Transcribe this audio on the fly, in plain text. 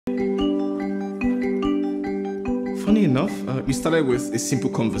funny enough, you started with a simple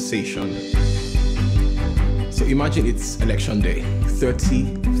conversation. So imagine it's election day,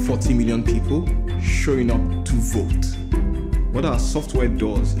 30, 40 million people showing up to vote. What our software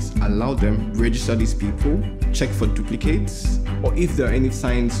does is allow them register these people, check for duplicates, or if there are any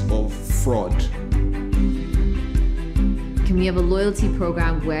signs of fraud. Can we have a loyalty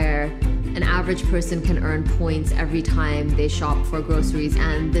program where an average person can earn points every time they shop for groceries,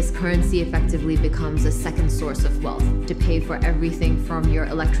 and this currency effectively becomes a second source of wealth to pay for everything from your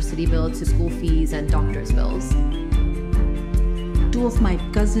electricity bill to school fees and doctor's bills? Two of my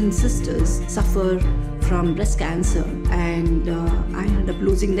cousin sisters suffer from breast cancer, and I ended up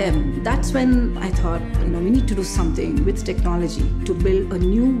losing them. That's when I thought, we need to do something with technology to build a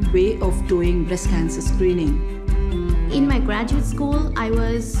new way of doing breast cancer screening. In my graduate school, I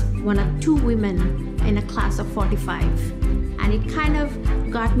was one of 2 women in a class of 45. And it kind of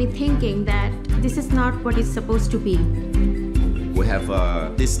got me thinking that this is not what it's supposed to be. We have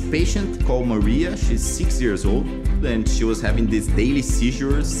this patient called Maria. She's 6 years old, and she was having these daily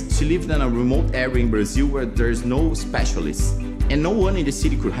seizures. She lived in a remote area in Brazil where there's no specialists, and no one in the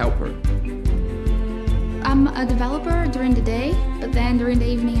city could help her. I'm a developer during the day, but then during the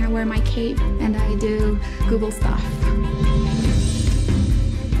evening I wear my cape and I do Google stuff.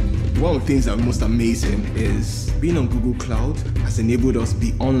 One of the things that are most amazing is being on Google Cloud has enabled us to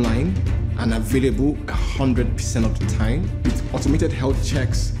be online and available 100% of the time with automated health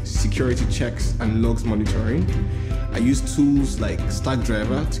checks, security checks, and logs monitoring. I use tools like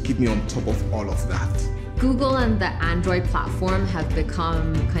Stackdriver to keep me on top of all of that. Google and the Android platform have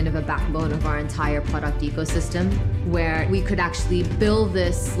become kind of a backbone of our entire product ecosystem, where we could actually build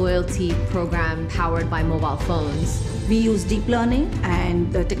this loyalty program powered by mobile phones. We use deep learning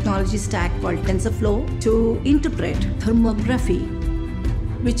and the technology stack called TensorFlow to interpret thermography,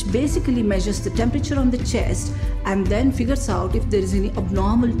 which basically measures the temperature on the chest and then figures out if there is any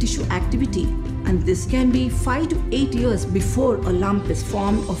abnormal tissue activity. And this can be 5 to 8 years before a lump is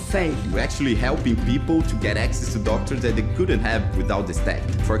formed or felt. We're actually helping people to get access to doctors that they couldn't have without this tech.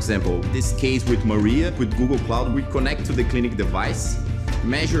 For example, this case with Maria, with Google Cloud, we connect to the clinic device,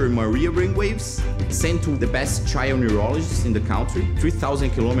 measure Maria brainwaves, send to the best child neurologist in the country, 3,000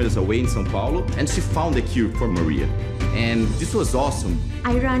 kilometers away in São Paulo, and she found a cure for Maria. And this was awesome.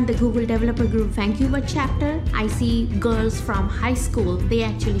 I run the Google Developer Group Vancouver chapter. I see girls from high school, they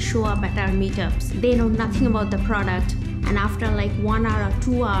actually show up at our meetups. They know nothing about the product, and after like 1 hour or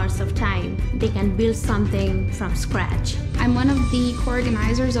 2 hours of time, they can build something from scratch. I'm one of the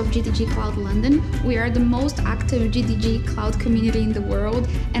co-organizers of GDG Cloud London. We are the most active GDG cloud community in the world,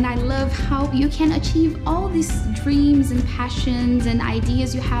 and I love how you can achieve all these dreams and passions and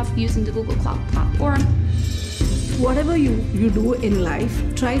ideas you have using the Google Cloud Platform. Whatever you do in life,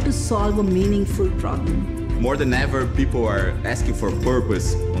 try to solve a meaningful problem. More than ever, people are asking for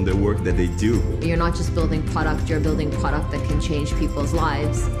purpose on the work that they do. You're not just building product, you're building product that can change people's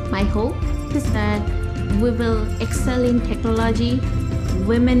lives. My hope is that we will excel in technology.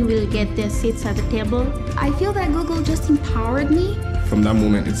 Women will get their seats at the table. I feel that Google just empowered me. From that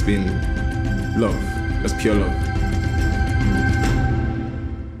moment, it's been love, just pure love.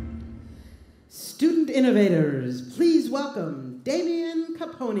 Student Innovators, please welcome Damian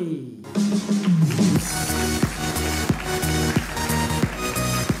Capone.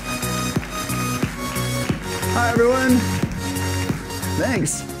 Hi, everyone.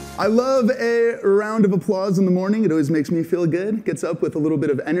 Thanks. I love a round of applause in the morning. It always makes me feel good. Gets up with a little bit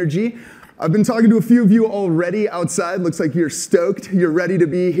of energy. I've been talking to a few of you already outside. Looks like you're stoked. You're ready to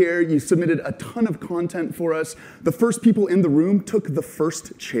be here. You submitted a ton of content for us. The first people in the room took the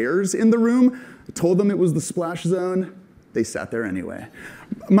first chairs in the room. I told them it was the splash zone. They sat there anyway.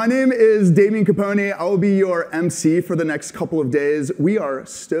 My name is Damian Capone. I will be your MC for the next couple of days. We are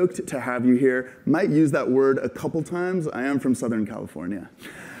stoked to have you here. Might use that word a couple times. I am from Southern California.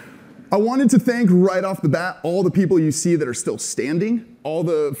 I wanted to thank right off the bat all the people you see that are still standing, all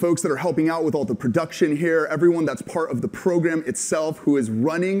the folks that are helping out with all the production here, everyone that's part of the program itself who is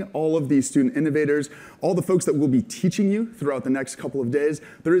running all of these student innovators, all the folks that will be teaching you throughout the next couple of days.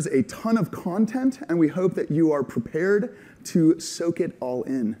 There is a ton of content, and we hope that you are prepared to soak it all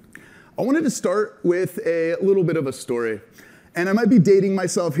in. I wanted to start with a little bit of a story. And I might be dating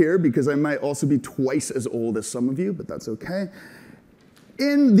myself here because I might also be twice as old as some of you, but that's okay.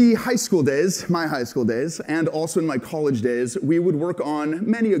 In the high school days, my high school days, and also in my college days, we would work on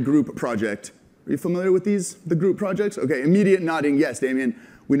many a group project. Are you familiar with these, the group projects? Okay, immediate nodding, yes, Damien,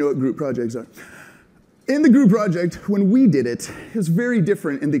 we know what group projects are. In the group project, when we did it, it was very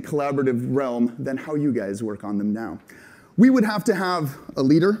different in the collaborative realm than how you guys work on them now. We would have to have a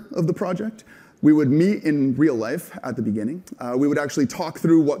leader of the project. We would meet in real life at the beginning. We would actually talk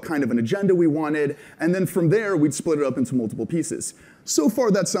through what kind of an agenda we wanted, and then from there, we'd split it up into multiple pieces. So far,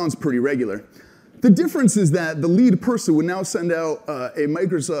 that sounds pretty regular. The difference is that the lead person would now send out a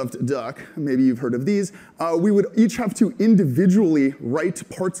Microsoft doc. Maybe you've heard of these. We would each have to individually write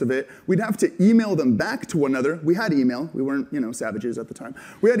parts of it. We'd have to email them back to one another. We had email. We weren't, savages at the time.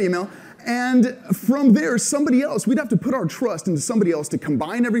 We had email. And from there, we'd have to put our trust into somebody else to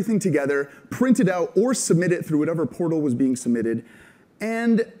combine everything together, print it out, or submit it through whatever portal was being submitted.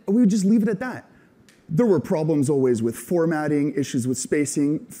 And we would just leave it at that. There were problems always with formatting, issues with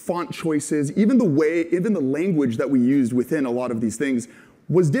spacing, font choices, even the language that we used within a lot of these things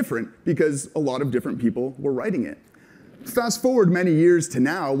was different because a lot of different people were writing it. Fast forward many years to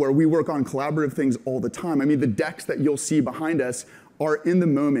now where we work on collaborative things all the time. I mean, the decks that you'll see behind us are in the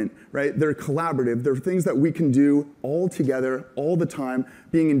moment, right? They're collaborative. They're things that we can do all together, all the time,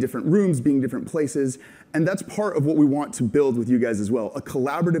 being in different rooms, being different places. And that's part of what we want to build with you guys as well, a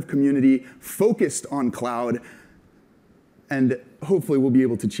collaborative community focused on cloud. And hopefully we'll be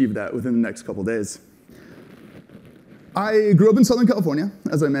able to achieve that within the next couple days. I grew up in Southern California,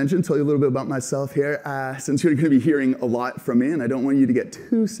 as I mentioned, tell you a little bit about myself here, since you're going to be hearing a lot from me, and I don't want you to get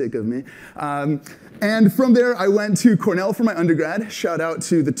too sick of me. And from there, I went to Cornell for my undergrad. Shout out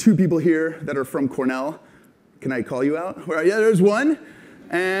to the 2 people here that are from Cornell. Can I call you out? Yeah, there's one.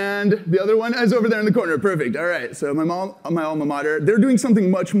 And the other one is over there in the corner. Perfect. All right. So my alma mater, they're doing something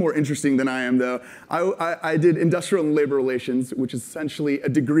much more interesting than I am, though. I did industrial and labor relations, which is essentially a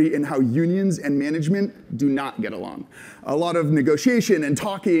degree in how unions and management do not get along. A lot of negotiation and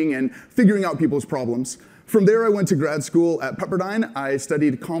talking and figuring out people's problems. From there, I went to grad school at Pepperdine. I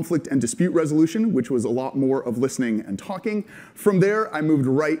studied conflict and dispute resolution, which was a lot more of listening and talking. From there, I moved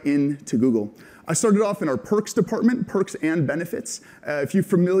right into Google. I started off in our perks department, perks and benefits. If you're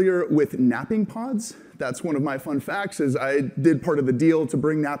familiar with napping pods, that's one of my fun facts, is I did part of the deal to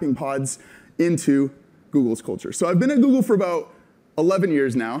bring napping pods into Google's culture. So I've been at Google for about 11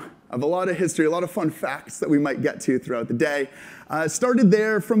 years now. I have a lot of history, a lot of fun facts that we might get to throughout the day. Started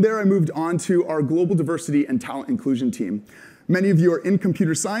there. From there, I moved on to our global diversity and talent inclusion team. Many of you are in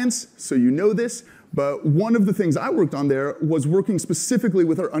computer science, so you know this. But one of the things I worked on there was working specifically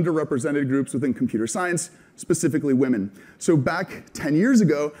with our underrepresented groups within computer science, specifically women. So back 10 years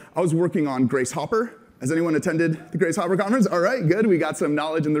ago, I was working on Grace Hopper. Has anyone attended the Grace Hopper conference? All right, good. We got some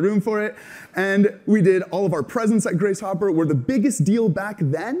knowledge in the room for it. And we did all of our presents at Grace Hopper, where the biggest deal back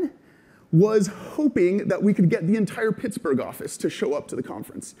then was hoping that we could get the entire Pittsburgh office to show up to the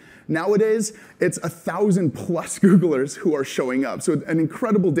conference. Nowadays, it's 1,000+ Googlers who are showing up. So an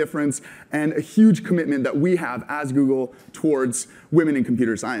incredible difference and a huge commitment that we have as Google towards women in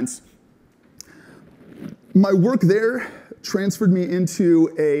computer science. My work there transferred me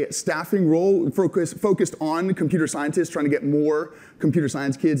into a staffing role focused on computer scientists, trying to get more computer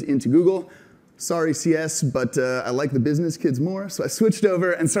science kids into Google. Sorry, CS, but I like the business kids more, so I switched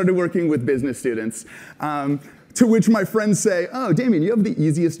over and started working with business students. To which my friends say, oh, Damien, you have the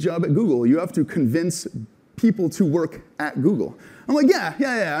easiest job at Google. You have to convince people to work at Google. I'm like,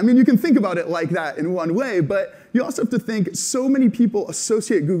 yeah. I mean, you can think about it like that in one way, but you also have to think so many people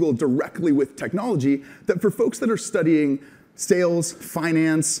associate Google directly with technology that for folks that are studying sales,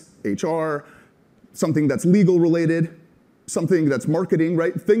 finance, HR, something that's legal related, something that's marketing,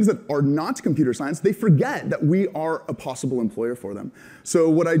 right? Things that are not computer science, they forget that we are a possible employer for them. So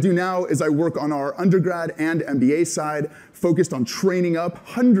what I do now is I work on our undergrad and MBA side, focused on training up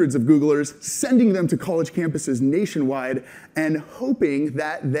hundreds of Googlers, sending them to college campuses nationwide, and hoping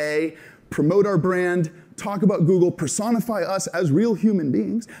that they promote our brand, talk about Google, personify us as real human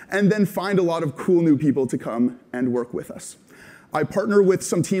beings, and then find a lot of cool new people to come and work with us. I partner with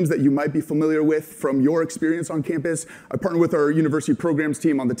some teams that you might be familiar with from your experience on campus. I partner with our university programs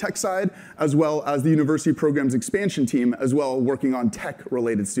team on the tech side, as well as the university programs expansion team, as well, working on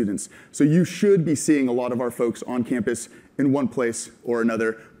tech-related students. So you should be seeing a lot of our folks on campus in one place or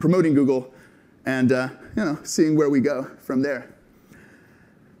another, promoting Google and seeing where we go from there.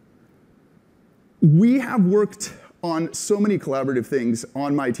 We have worked on so many collaborative things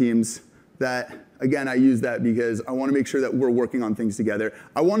on my teams that, again, I use that because I want to make sure that we're working on things together.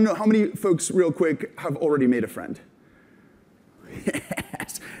 I want to know how many folks, real quick, have already made a friend?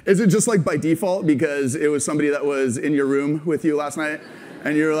 Yes. Is it just like by default because it was somebody that was in your room with you last night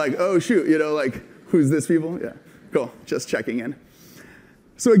and you're like, oh, shoot, like, who's this people? Yeah, cool, just checking in.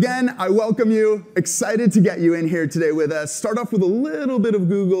 So again, I welcome you. Excited to get you in here today with us. Start off with a little bit of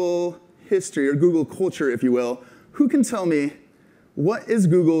Google history, or Google culture, if you will. Who can tell me, what is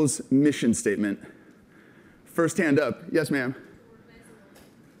Google's mission statement? First hand up. Yes, ma'am.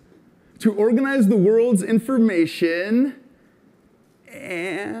 to organize the world's information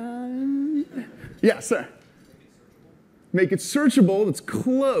and, yeah, sir. Make it searchable. That's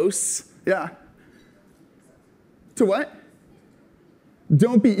close. Yeah. To what?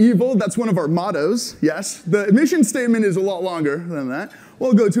 Don't be evil. That's one of our mottos. Yes. The mission statement is a lot longer than that.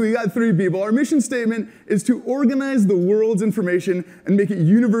 We'll go to, we got 3 people. Our mission statement is to organize the world's information and make it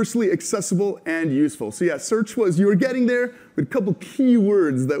universally accessible and useful. So yeah, search was, you were getting there with a couple key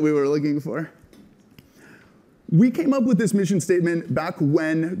words that we were looking for. We came up with this mission statement back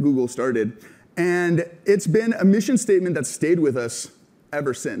when Google started. And it's been a mission statement that's stayed with us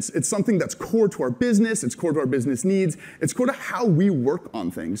ever since. It's something that's core to our business, it's core to our business needs, it's core to how we work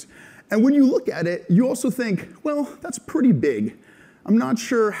on things. And when you look at it, you also think, well, that's pretty big. I'm not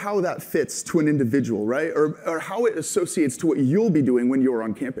sure how that fits to an individual, right? Or how it associates to what you'll be doing when you're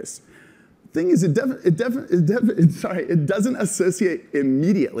on campus. The thing is, it doesn't associate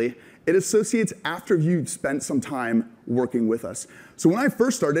immediately. It associates after you've spent some time working with us. So when I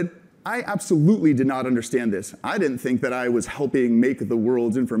first started, I absolutely did not understand this. I didn't think that I was helping make the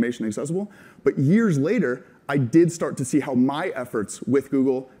world's information accessible. But years later, I did start to see how my efforts with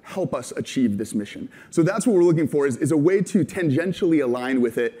Google help us achieve this mission. So that's what we're looking for, is a way to tangentially align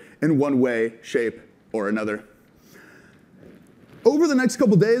with it in one way, shape, or another. Over the next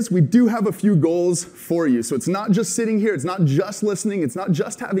couple days, we do have a few goals for you. So it's not just sitting here, it's not just listening, it's not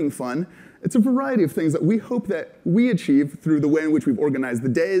just having fun. It's a variety of things that we hope that we achieve through the way in which we've organized the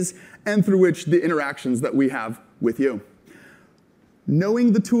days and through which the interactions that we have with you.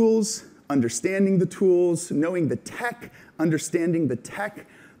 Knowing the tools, understanding the tools, knowing the tech, understanding the tech.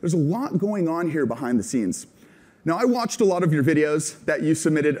 There's a lot going on here behind the scenes. Now, I watched a lot of your videos that you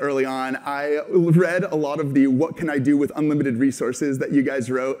submitted early on. I read a lot of the what can I do with unlimited resources that you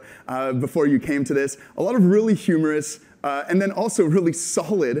guys wrote before you came to this. A lot of really humorous and then also really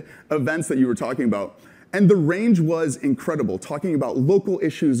solid events that you were talking about. And the range was incredible, talking about local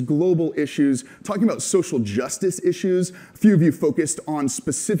issues, global issues, talking about social justice issues. A few of you focused on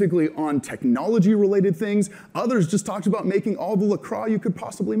specifically on technology-related things. Others just talked about making all the LaCroix you could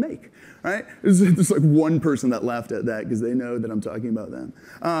possibly make, right? There's like one person that laughed at that because they know that I'm talking about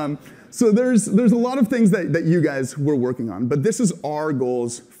them. So there's a lot of things that you guys were working on, but this is our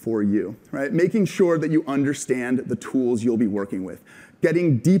goals for you, right? Making sure that you understand the tools you'll be working with.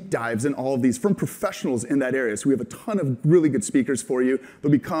 Getting deep dives in all of these from professionals in that area. So we have a ton of really good speakers for you.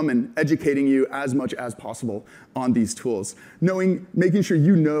 They'll be coming, educating you as much as possible on these tools. Making sure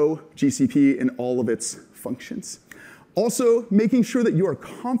you know GCP in all of its functions. Also, making sure that you are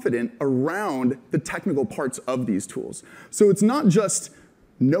confident around the technical parts of these tools. So it's not just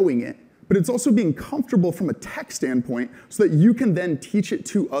knowing it, but it's also being comfortable from a tech standpoint so that you can then teach it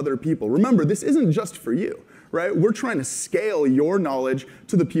to other people. Remember, this isn't just for you. Right? We're trying to scale your knowledge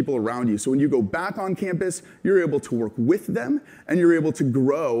to the people around you. So when you go back on campus, you're able to work with them, and you're able to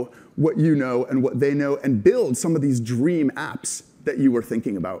grow what you know and what they know and build some of these dream apps that you were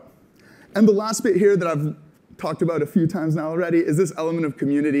thinking about. And the last bit here that I've talked about a few times now already is this element of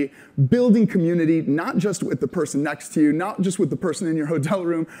community. Building community, not just with the person next to you, not just with the person in your hotel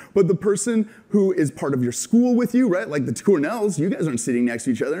room, but the person who is part of your school with you, right? Like the Cornells, you guys aren't sitting next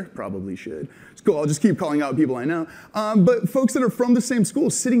to each other. Probably should. It's cool, I'll just keep calling out people I know. But folks that are from the same school,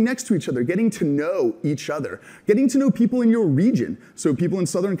 sitting next to each other, getting to know each other, getting to know people in your region. So people in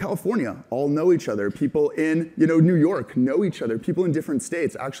Southern California all know each other. People in New York know each other. People in different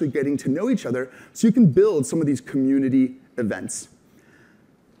states actually getting to know each other so you can build some of these community events.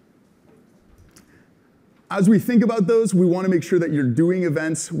 As we think about those, we want to make sure that you're doing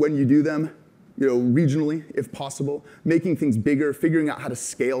events when you do them, regionally, if possible, making things bigger, figuring out how to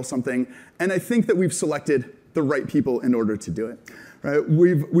scale something. And I think that we've selected the right people in order to do it. Right?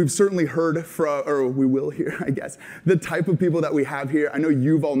 We've certainly heard from, or we will hear, I guess, the type of people that we have here. I know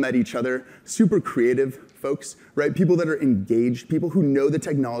you've all met each other, super creative folks, right? People that are engaged, people who know the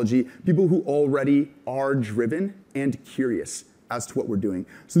technology, people who already are driven and curious as to what we're doing.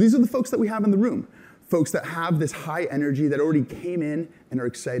 So these are the folks that we have in the room. Folks that have this high energy that already came in and are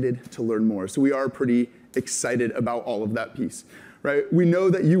excited to learn more. So we are pretty excited about all of that piece, right? We know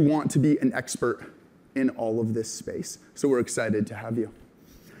that you want to be an expert in all of this space, so we're excited to have you.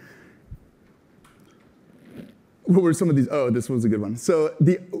 What were some of these? Oh, this was a good one. So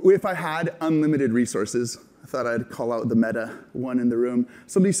if I had unlimited resources, I thought I'd call out the meta one in the room.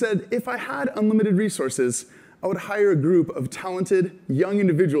 Somebody said, if I had unlimited resources, I would hire a group of talented young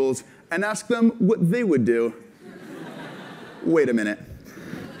individuals and ask them what they would do. Wait a minute.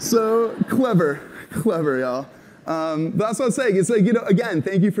 So clever, y'all. That's what I'm saying. It's like, again,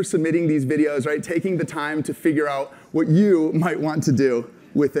 thank you for submitting these videos, right? Taking the time to figure out what you might want to do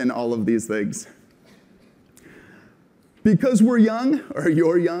within all of these things. Because we're young, or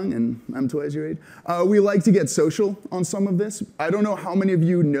you're young, and I'm twice your age, we like to get social on some of this. I don't know how many of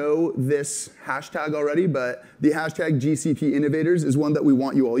you know this hashtag already, but the hashtag GCP Innovators is one that we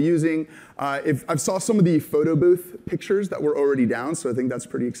want you all using. I've saw some of the photo booth pictures that were already down, so I think that's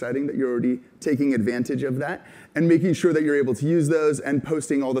pretty exciting that you're already taking advantage of that, and making sure that you're able to use those and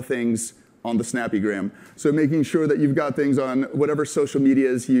posting all the things on the Snappygram. So making sure that you've got things on whatever social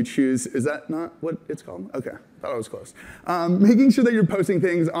medias you choose. Is that not what it's called? Okay, thought I was close. Making sure that you're posting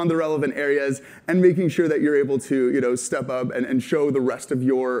things on the relevant areas and making sure that you're able to step up and show the rest of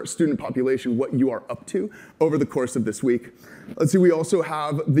your student population what you are up to over the course of this week. Let's see, we also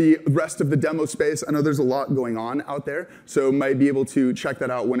have the rest of the demo space. I know there's a lot going on out there, so might be able to check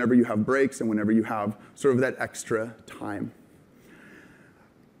that out whenever you have breaks and whenever you have sort of that extra time.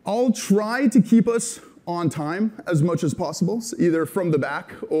 I'll try to keep us on time as much as possible, so either from the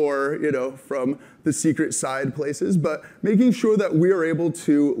back or from the secret side places, but making sure that we are able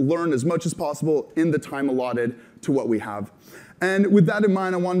to learn as much as possible in the time allotted to what we have. And with that in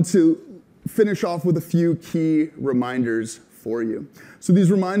mind, I wanted to finish off with a few key reminders for you. So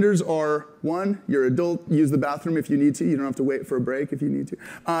these reminders are, one, you're an adult, use the bathroom if you need to. You don't have to wait for a break if you need to.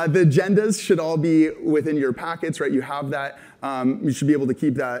 The agendas should all be within your packets, right? You have that. You should be able to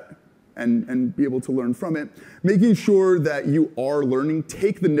keep that and be able to learn from it. Making sure that you are learning,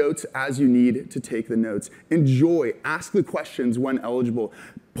 take the notes as you need to take the notes. Enjoy, ask the questions when eligible.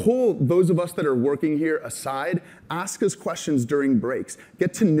 Pull those of us that are working here aside, ask us questions during breaks.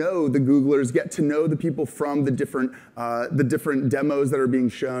 Get to know the Googlers, get to know the people from the different demos that are being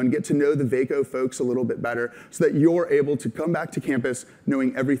shown, get to know the VACO folks a little bit better so that you're able to come back to campus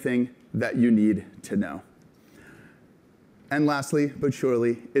knowing everything that you need to know. And lastly, but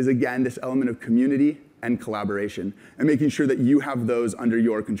surely, is again this element of community and collaboration, and making sure that you have those under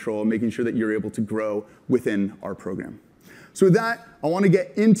your control, making sure that you're able to grow within our program. So with that, I want to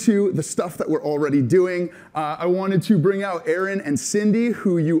get into the stuff that we're already doing. I wanted to bring out Aaron and Cindy,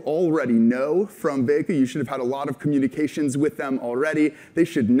 who you already know from VACO. You should have had a lot of communications with them already. They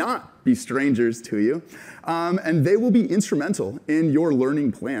should not be strangers to you. And they will be instrumental in your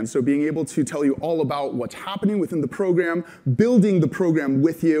learning plan. So being able to tell you all about what's happening within the program, building the program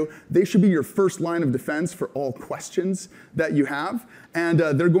with you. They should be your first line of defense for all questions that you have. And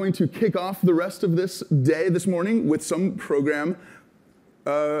they're going to kick off the rest of this day this morning with some program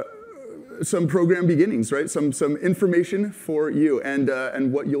beginnings, right? Some information for you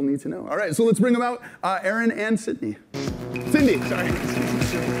and what you'll need to know. All right, so let's bring them out, Aaron and Cindy. Cindy, sorry.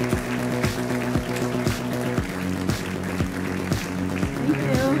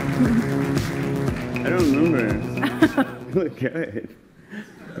 I don't remember. You look good.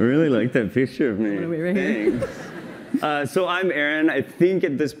 I really like that picture of me. Right here. So I'm Aaron. I think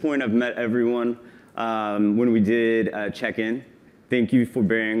at this point I've met everyone when we did check-in. Thank you for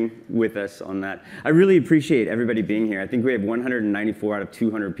bearing with us on that. I really appreciate everybody being here. I think we have 194 out of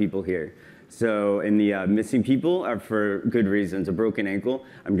 200 people here. So, and the missing people are for good reasons. A broken ankle,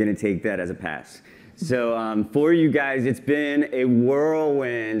 I'm going to take that as a pass. So for you guys, it's been a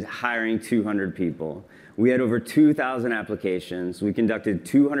whirlwind hiring 200 people. We had over 2,000 applications. We conducted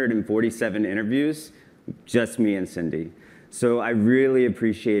 247 interviews, just me and Cindy. So I really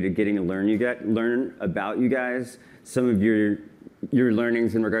appreciated getting to learn about you guys, some of your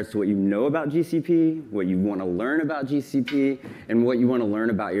learnings in regards to what you know about GCP, what you want to learn about GCP, and what you want to learn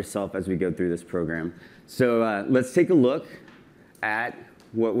about yourself as we go through this program. So let's take a look at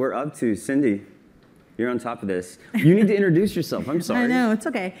what we're up to. Cindy, you're on top of this. You need to introduce yourself. I'm sorry. I know, it's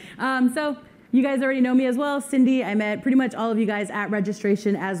okay. So you guys already know me as well. Cindy, I met pretty much all of you guys at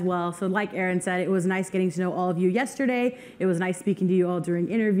registration as well. So like Aaron said, it was nice getting to know all of you yesterday. It was nice speaking to you all during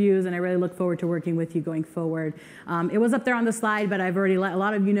interviews, and I really look forward to working with you going forward. It was up there on the slide, but I've already let a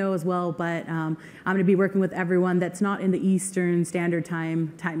lot of you know as well, but I'm going to be working with everyone that's not in the Eastern Standard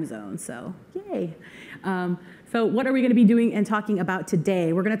Time zone, so yay. So what are we going to be doing and talking about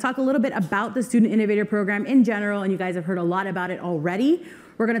today? We're going to talk a little bit about the Student Innovator Program in general, and you guys have heard a lot about it already.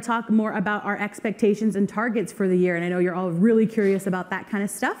 We're going to talk more about our expectations and targets for the year, and I know you're all really curious about that kind of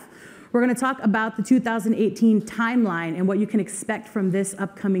stuff. We're going to talk about the 2018 timeline and what you can expect from this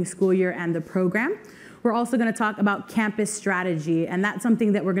upcoming school year and the program. We're also going to talk about campus strategy, and that's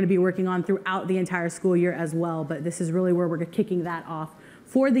something that we're going to be working on throughout the entire school year as well, but this is really where we're kicking that off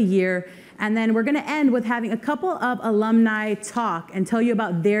for the year. And then we're going to end with having a couple of alumni talk and tell you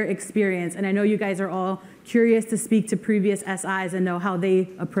about their experience. And I know you guys are all curious to speak to previous SIs and know how they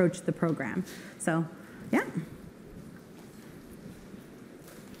approach the program. So, yeah.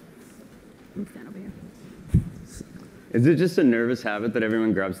 Stand over here. Is it just a nervous habit that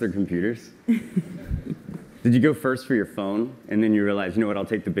everyone grabs their computers? Did you go first for your phone, and then you realize, you know what, I'll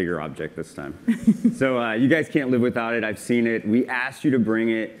take the bigger object this time? So you guys can't live without it. I've seen it. We asked you to bring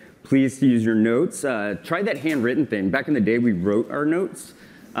it. Please use your notes. Try that handwritten thing. Back in the day, we wrote our notes.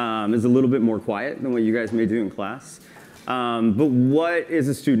 It's a little bit more quiet than what you guys may do in class. But what is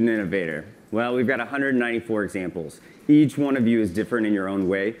a student innovator? Well, we've got 194 examples. Each one of you is different in your own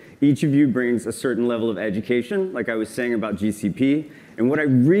way. Each of you brings a certain level of education, like I was saying about GCP. And what I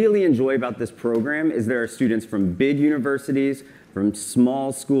really enjoy about this program is there are students from big universities, from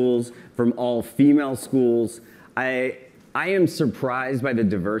small schools, from all-female schools. I am surprised by the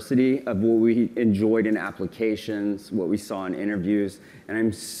diversity of what we enjoyed in applications, what we saw in interviews, and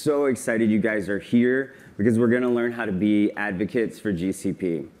I'm so excited you guys are here because we're going to learn how to be advocates for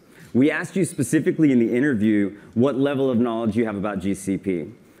GCP. We asked you specifically in the interview what level of knowledge you have about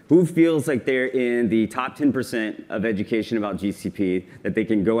GCP. Who feels like they're in the top 10% of education about GCP that they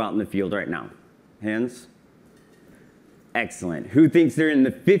can go out in the field right now? Hands? Excellent. Who thinks they're in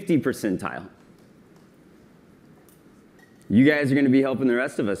the 50 percentile? You guys are going to be helping the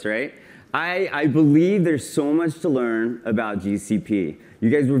rest of us, right? I believe there's so much to learn about GCP. You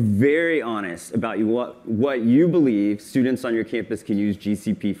guys were very honest about what you believe students on your campus can use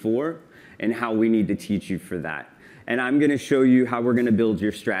GCP for and how we need to teach you for that. And I'm going to show you how we're going to build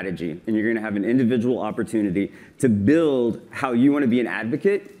your strategy. And you're going to have an individual opportunity to build how you want to be an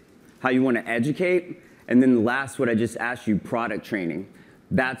advocate, how you want to educate, and then last, what I just asked you, product training.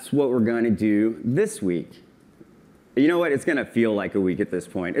 That's what we're going to do this week. You know what? It's going to feel like a week at this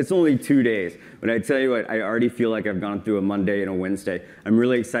point. It's only 2 days. But I tell you what, I already feel like I've gone through a Monday and a Wednesday. I'm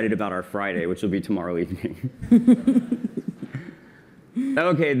really excited about our Friday, which will be tomorrow evening.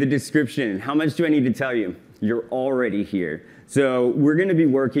 Okay, the description. How much do I need to tell you? You're already here. So we're going to be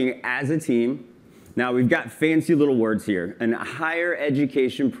working as a team. Now, we've got fancy little words here. A higher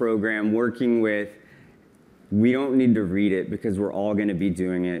education program working with, we don't need to read it because we're all going to be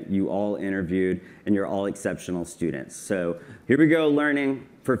doing it. You all interviewed, and you're all exceptional students. So here we go, learning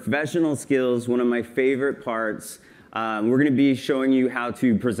professional skills, one of my favorite parts. We're going to be showing you how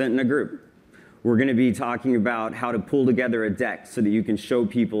to present in a group. We're going to be talking about how to pull together a deck so that you can show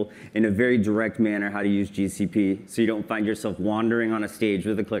people in a very direct manner how to use GCP so you don't find yourself wandering on a stage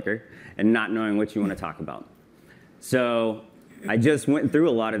with a clicker and not knowing what you want to talk about. So I just went through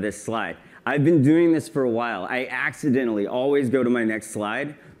a lot of this slide. I've been doing this for a while. I accidentally always go to my next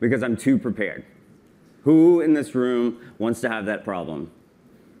slide because I'm too prepared. Who in this room wants to have that problem?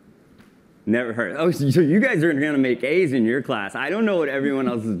 Never heard. Oh, so you guys are going to make A's in your class. I don't know what everyone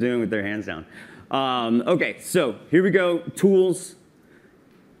else is doing with their hands down. Okay, so here we go. Tools,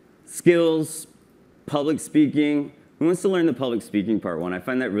 skills, public speaking. Who wants to learn the public speaking part one? I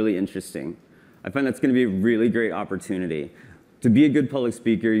find that really interesting. I find that's going to be a really great opportunity. To be a good public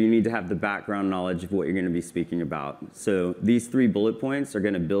speaker, you need to have the background knowledge of what you're going to be speaking about. So these 3 bullet points are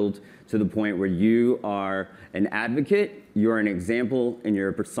going to build to the point where you are an advocate, you're an example, and you're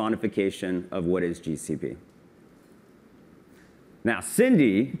a personification of what is GCP. Now,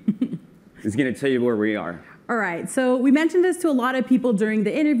 Cindy is going to tell you where we are. All right, so we mentioned this to a lot of people during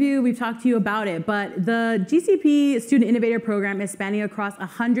the interview. We've talked to you about it, but the GCP Student Innovator Program is spanning across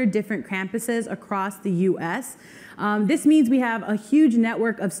 100 different campuses across the US. This means we have a huge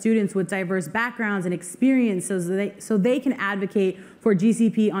network of students with diverse backgrounds and experiences so they can advocate for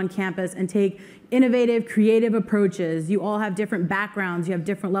GCP on campus and take innovative, creative approaches. You all have different backgrounds. You have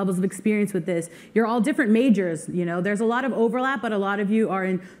different levels of experience with this. You're all different majors. You know, there's a lot of overlap, but a lot of you are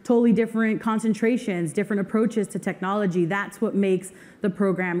in totally different concentrations, different approaches to technology. That's what makes the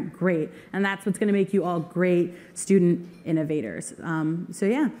program great, and that's what's going to make you all great student innovators. So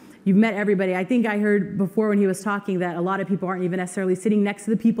yeah. You've met everybody. I think I heard before when he was talking that a lot of people aren't even necessarily sitting next to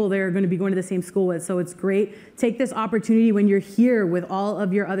the people they're going to be going to the same school with. So it's great. Take this opportunity when you're here with all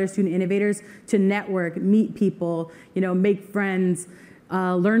of your other student innovators to network, meet people, you know, make friends,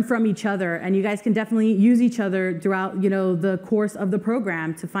 learn from each other. And you guys can definitely use each other throughout, you know, the course of the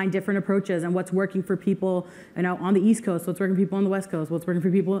program to find different approaches and what's working for people, you know, on the East Coast, what's working for people on the West Coast, what's working for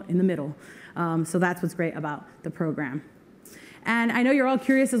people in the middle. So that's what's great about the program. And I know you're all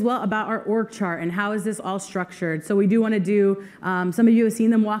curious as well about our org chart and how is this all structured. So we do want to do, some of you have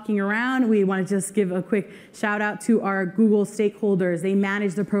seen them walking around. We want to just give a quick shout out to our Google stakeholders. They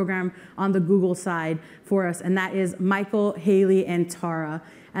manage the program on the Google side for us, and that is Michael, Haley, and Tara.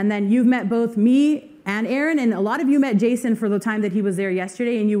 And then you've met both me and Aaron, and a lot of you met Jason for the time that he was there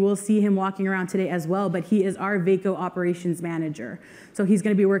yesterday, and you will see him walking around today as well, but he is our VACO operations manager. So he's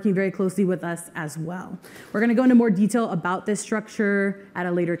going to be working very closely with us as well. We're going to go into more detail about this structure at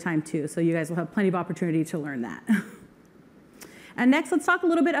a later time too, so you guys will have plenty of opportunity to learn that. And next, let's talk a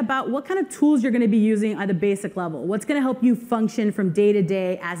little bit about what kind of tools you're going to be using at the basic level. What's going to help you function from day to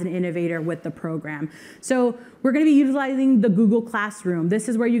day as an innovator with the program. So we're going to be utilizing the Google Classroom. This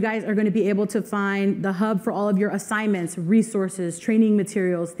is where you guys are going to be able to find the hub for all of your assignments, resources, training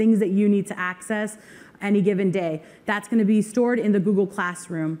materials, things that you need to access any given day. That's going to be stored in the Google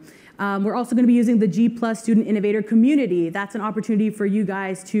Classroom. We're also going to be using the G+ Student Innovator community. That's an opportunity for you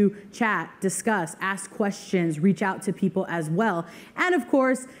guys to chat, discuss, ask questions, reach out to people as well. And of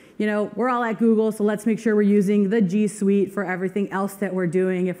course, you know, we're all at Google, so let's make sure we're using the G Suite for everything else that we're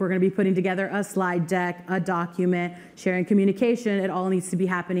doing. If we're going to be putting together a slide deck, a document, sharing communication, it all needs to be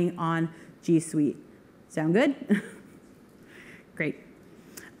happening on G Suite. Sound good? Great.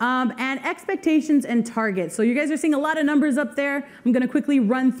 And expectations and targets. So you guys are seeing a lot of numbers up there. I'm going to quickly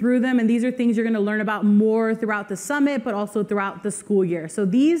run through them, and these are things you're going to learn about more throughout the summit, but also throughout the school year. So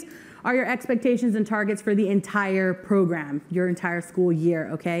these are your expectations and targets for the entire program, your entire school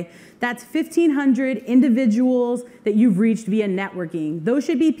year, okay? That's 1,500 individuals that you've reached via networking. Those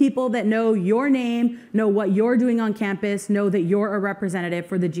should be people that know your name, know what you're doing on campus, know that you're a representative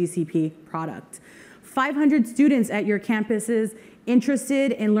for the GCP product. 500 students at your campuses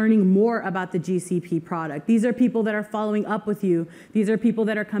interested in learning more about the GCP product. These are people that are following up with you. These are people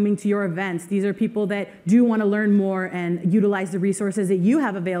that are coming to your events. These are people that do want to learn more and utilize the resources that you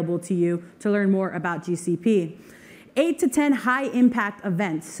have available to you to learn more about GCP. 8 to 10 high impact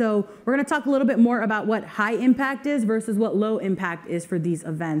events. So we're going to talk a little bit more about what high impact is versus what low impact is for these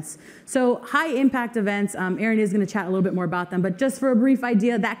events. So high impact events, Erin is going to chat a little bit more about them, but just for a brief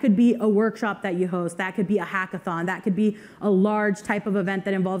idea, that could be a workshop that you host, that could be a hackathon, that could be a large type of event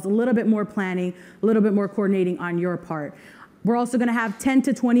that involves a little bit more planning, a little bit more coordinating on your part. We're also going to have 10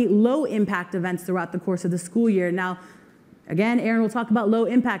 to 20 low impact events throughout the course of the school year. Now, again, Erin will talk about low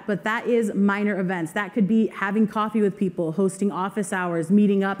impact, but that is minor events. That could be having coffee with people, hosting office hours,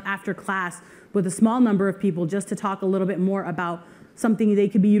 meeting up after class with a small number of people just to talk a little bit more about something they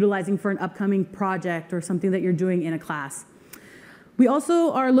could be utilizing for an upcoming project or something that you're doing in a class. We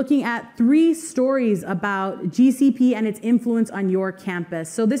also are looking at 3 stories about GCP and its influence on your campus.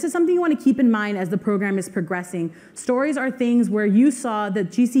 So this is something you want to keep in mind as the program is progressing. Stories are things where you saw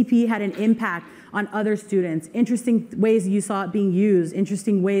that GCP had an impact on other students, interesting ways you saw it being used,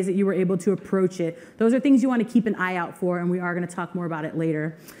 interesting ways that you were able to approach it. Those are things you want to keep an eye out for, and we are going to talk more about it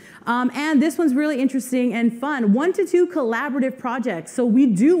later. And this one's really interesting and fun. 1 to 2 collaborative projects. So we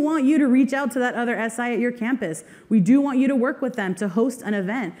do want you to reach out to that other SI at your campus. We do want you to work with them to host an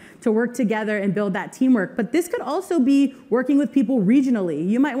event, to work together and build that teamwork. But this could also be working with people regionally.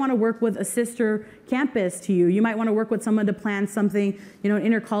 You might want to work with a sister campus to you. You might want to work with someone to plan something, you know, an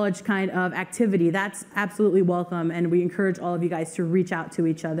inter-college kind of activity. That's absolutely welcome, and we encourage all of you guys to reach out to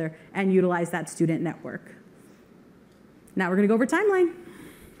each other and utilize that student network. Now we're going to go over timeline.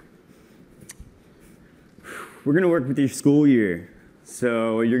 We're going to work with your school year.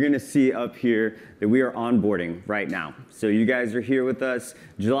 So you're going to see up here that we are onboarding right now. So you guys are here with us.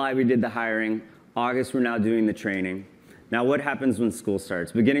 July, we did the hiring. August, we're now doing the training. Now, what happens when school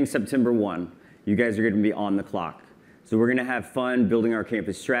starts? Beginning September 1, you guys are going to be on the clock. So we're going to have fun building our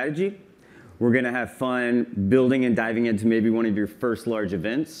campus strategy. We're going to have fun building and diving into maybe one of your first large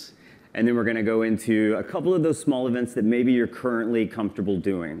events. And then we're going to go into a couple of those small events that maybe you're currently comfortable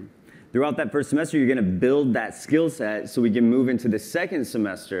doing. Throughout that first semester, you're going to build that skill set so we can move into the second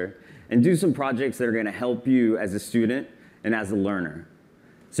semester and do some projects that are going to help you as a student and as a learner.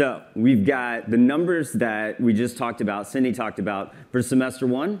 So we've got the numbers that we just talked about, Cindy talked about, for semester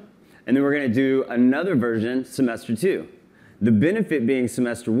 1, and then we're going to do another version semester 2. The benefit being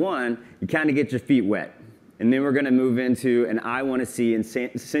semester 1, you kind of get your feet wet. And then we're going to move into, and I want to see, and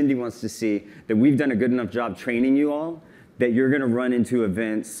Cindy wants to see, that we've done a good enough job training you all that you're going to run into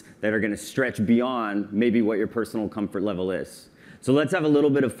events that are going to stretch beyond maybe what your personal comfort level is. So let's have a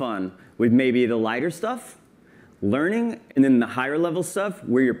little bit of fun with maybe the lighter stuff, learning, and then the higher level stuff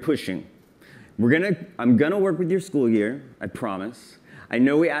where you're pushing. I'm going to work with your school year, I promise. I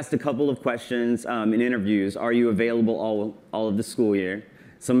know we asked a couple of questions in interviews. Are you available all of the school year?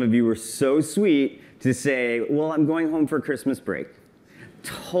 Some of you were so sweet to say, well, I'm going home for Christmas break.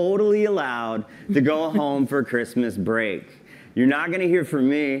 Totally allowed to go home for Christmas break. You're not going to hear from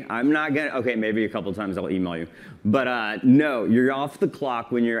me. I'm not going to, okay, maybe a couple times I'll email you. But no, you're off the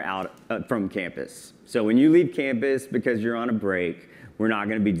clock when you're out from campus. So when you leave campus because you're on a break, we're not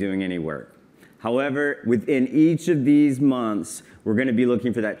going to be doing any work. However, within each of these months, we're going to be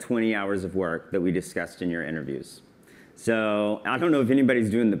looking for that 20 hours of work that we discussed in your interviews. So I don't know if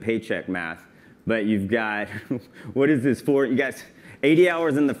anybody's doing the paycheck math, but you've got, what is this for? You guys, 80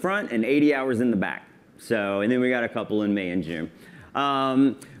 hours in the front and 80 hours in the back. So, and then we got a couple in May and June.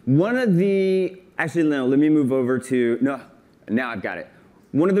 Actually, no, let me move over to, no, now I've got it.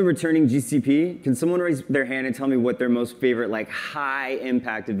 One of the returning GCP, can someone raise their hand and tell me what their most favorite, like, high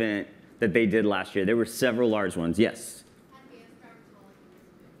impact event that they did last year? There were several large ones. Yes? Advanced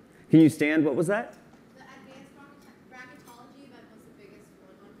bracketology. Can you stand? What was that? The advanced bracketology event was the biggest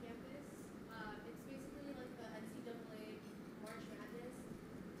one on campus. It's basically like the NCAA March Madness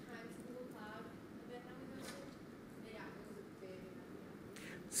times Google Cloud event that we hosted. Yeah, it was a big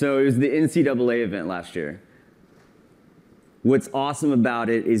event. So it was the NCAA event last year. What's awesome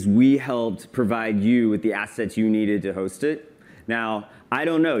about it is we helped provide you with the assets you needed to host it. Now, I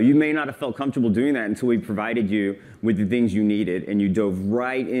don't know, you may not have felt comfortable doing that until we provided you with the things you needed and you dove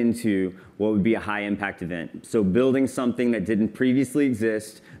right into what would be a high impact event. So building something that didn't previously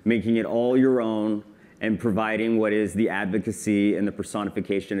exist, making it all your own, and providing what is the advocacy and the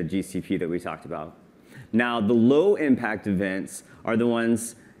personification of GCP that we talked about. Now, the low impact events are the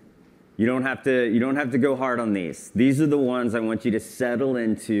ones you don't have to go hard on these. These are the ones I want you to settle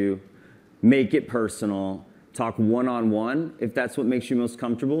into, make it personal, talk one-on-one if that's what makes you most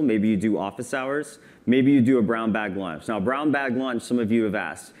comfortable. Maybe you do office hours. Maybe you do a brown bag lunch. Now, brown bag lunch, some of you have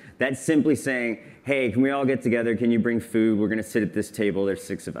asked. That's simply saying, hey, can we all get together? Can you bring food? We're going to sit at this table. There's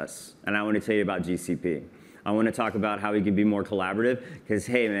 6 of us. And I want to tell you about GCP. I want to talk about how we can be more collaborative because,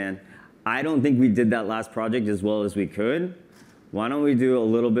 hey, man, I don't think we did that last project as well as we could. Why don't we do a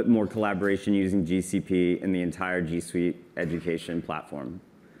little bit more collaboration using GCP and the entire G Suite education platform?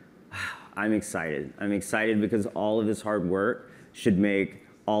 I'm excited. I'm excited because all of this hard work should make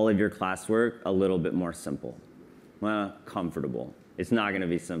all of your classwork a little bit more simple. Well, comfortable. It's not going to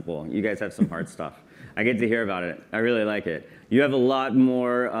be simple. You guys have some hard stuff. I get to hear about it. I really like it. You have a lot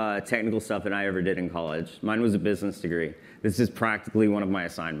more technical stuff than I ever did in college. Mine was a business degree. This is practically one of my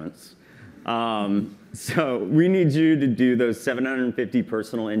assignments. So we need you to do those 750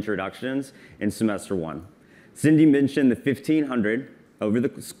 personal introductions in semester 1. Cindy mentioned the 1,500 over the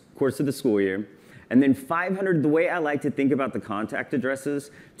course of the school year, and then 500, the way I like to think about the contact addresses,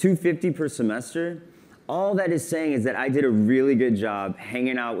 250 per semester. All that is saying is that I did a really good job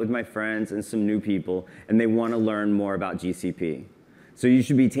hanging out with my friends and some new people, and they want to learn more about GCP. So you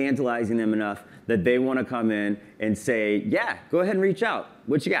should be tantalizing them enough that they want to come in and say, yeah, go ahead and reach out.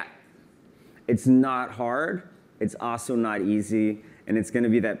 What you got? It's not hard, it's also not easy, and it's going to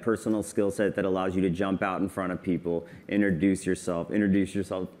be that personal skill set that allows you to jump out in front of people, introduce yourself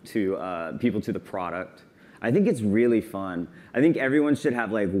to people to the product. I think it's really fun. I think everyone should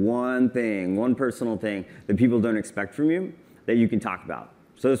have like one thing, one personal thing that people don't expect from you that you can talk about.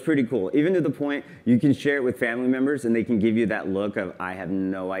 So it's pretty cool. Even to the point you can share it with family members and they can give you that look of, I have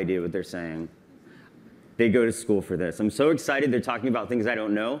no idea what they're saying. They go to school for this. I'm so excited they're talking about things I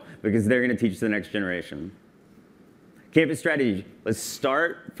don't know because they're going to teach the next generation. Campus strategy. Let's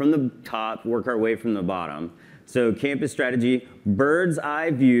start from the top, work our way from the bottom. So campus strategy, bird's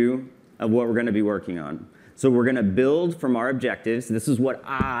eye view of what we're going to be working on. So we're going to build from our objectives. This is what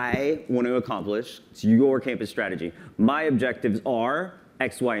I want to accomplish. It's your campus strategy. My objectives are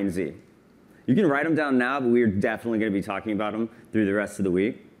X, Y, and Z. You can write them down now, but we're definitely going to be talking about them through the rest of the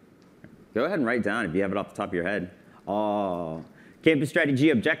week. Go ahead and write down if you have it off the top of your head. Oh, campus strategy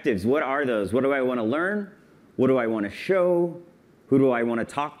objectives. What are those? What do I want to learn? What do I want to show? Who do I want to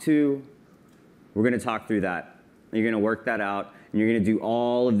talk to? We're going to talk through that. You're going to work that out, and you're going to do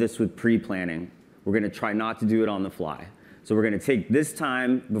all of this with pre-planning. We're going to try not to do it on the fly. So we're going to take this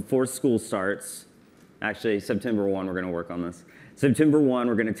time before school starts. Actually, September 1, we're going to work on this. September 1,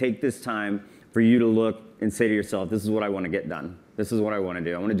 we're going to take this time for you to look and say to yourself, this is what I want to get done. This is what I want to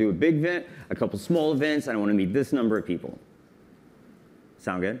do. I want to do a big event, a couple small events, and I want to meet this number of people.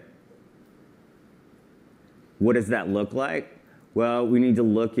 Sound good? What does that look like? Well, we need to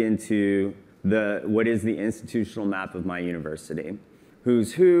look into what is the institutional map of my university.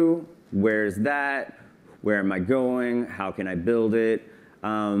 Who's who? Where's that? Where am I going? How can I build it?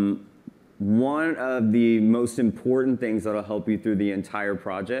 One of the most important things that will help you through the entire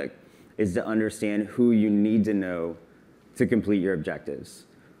project is to understand who you need to know to complete your objectives.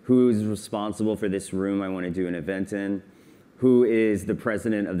 Who is responsible for this room I want to do an event in? Who is the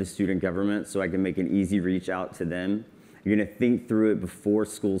president of the student government so I can make an easy reach out to them? You're going to think through it before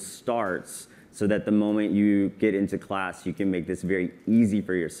school starts so that the moment you get into class, you can make this very easy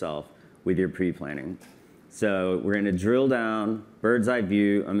for yourself with your pre-planning. So we're going to drill down, bird's eye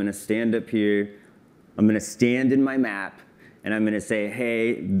view. I'm going to stand up here. I'm going to stand in my map. And I'm going to say,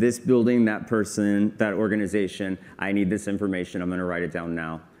 hey, this building, that person, that organization, I need this information. I'm going to write it down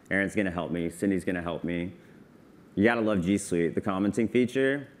now. Aaron's going to help me. Cindy's going to help me. You got to love G Suite. The commenting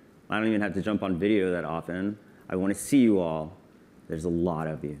feature, I don't even have to jump on video that often. I want to see you all. There's a lot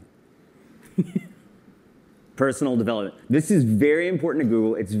of you. Personal development. This is very important to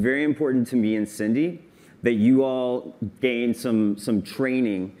Google. It's very important to me and Cindy that you all gain some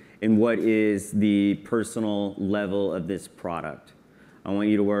training in what is the personal level of this product. I want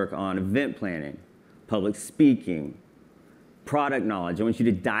you to work on event planning, public speaking, product knowledge. I want you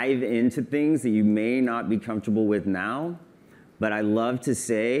to dive into things that you may not be comfortable with now, but I love to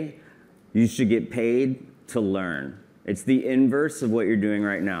say you should get paid to learn. It's the inverse of what you're doing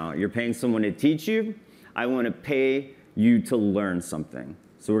right now. You're paying someone to teach you. I want to pay you to learn something.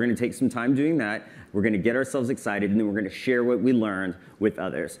 So we're going to take some time doing that. We're going to get ourselves excited, and then we're going to share what we learned with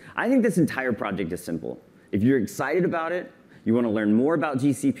others. I think this entire project is simple. If you're excited about it, you want to learn more about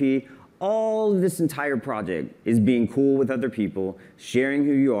GCP, all of this entire project is being cool with other people, sharing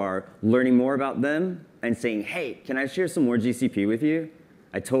who you are, learning more about them, and saying, hey, can I share some more GCP with you?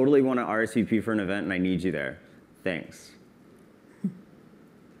 I totally want to RSVP for an event, and I need you there. Thanks.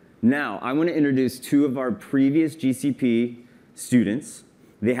 Now, I want to introduce two of our previous GCP students.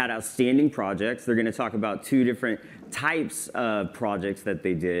 They had outstanding projects. They're going to talk about two different types of projects that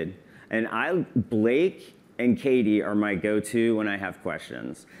they did. And Blake and Katie are my go-to when I have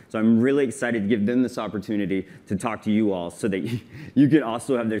questions. So I'm really excited to give them this opportunity to talk to you all so that you can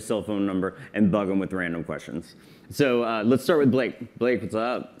also have their cell phone number and bug them with random questions. So let's start with Blake. Blake, what's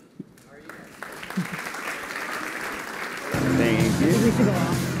up? How are you guys? Thank you. I think we should go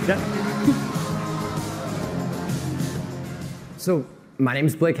off. So my name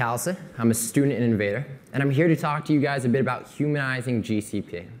is Blake Hallisey. I'm a student innovator, and I'm here to talk to you guys a bit about humanizing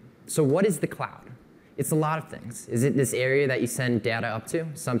GCP. So what is the cloud? It's a lot of things. Is it this area that you send data up to?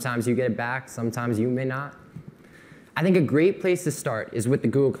 Sometimes you get it back, sometimes you may not. I think a great place to start is with the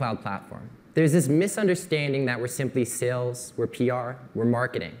Google Cloud Platform. There's this misunderstanding that we're simply sales, we're PR, we're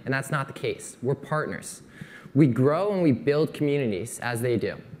marketing, and that's not the case. We're partners. We grow and we build communities as they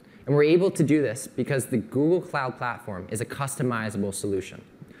do. And we're able to do this because the Google Cloud Platform is a customizable solution.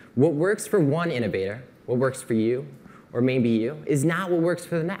 What works for one innovator, what works for you, or maybe you, is not what works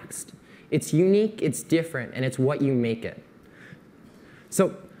for the next. It's unique, it's different, and it's what you make it.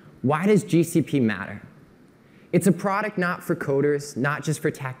 So why does GCP matter? It's a product not for coders, not just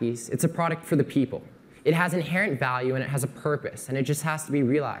for techies. It's a product for the people. It has inherent value, and it has a purpose, and it just has to be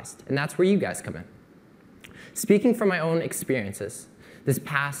realized. And that's where you guys come in. Speaking from my own experiences, this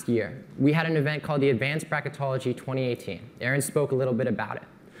past year, we had an event called the Advanced Bracketology 2018. Aaron spoke a little bit about it.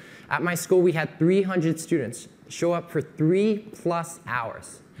 At my school, we had 300 students show up for 3+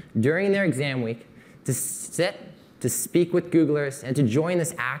 hours during their exam week to sit, to speak with Googlers, and to join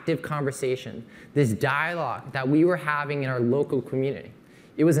this active conversation, this dialogue that we were having in our local community.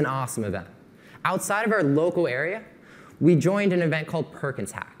 It was an awesome event. Outside of our local area, we joined an event called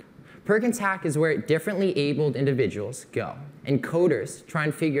Perkins Hack. Perkins Hack is where differently abled individuals go, and coders try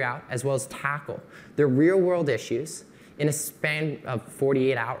and figure out, as well as tackle, their real-world issues in a span of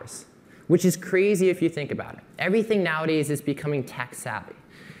 48 hours, which is crazy if you think about it. Everything nowadays is becoming tech-savvy.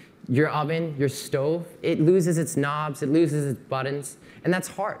 Your oven, your stove, it loses its knobs, it loses its buttons, and that's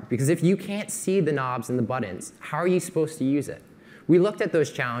hard, because if you can't see the knobs and the buttons, how are you supposed to use it? We looked at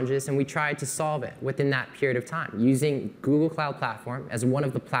those challenges, and we tried to solve it within that period of time, using Google Cloud Platform as one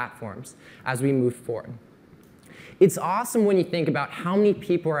of the platforms as we moved forward. It's awesome when you think about how many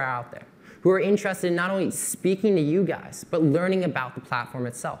people are out there who are interested in not only speaking to you guys, but learning about the platform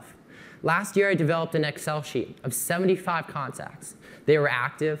itself. Last year, I developed an Excel sheet of 75 contacts. They were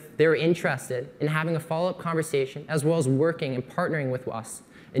active, they were interested in having a follow-up conversation, as well as working and partnering with us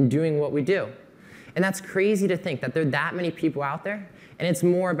and doing what we do. And that's crazy to think that there are that many people out there, and it's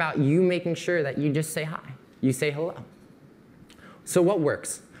more about you making sure that you just say hi, you say hello. So what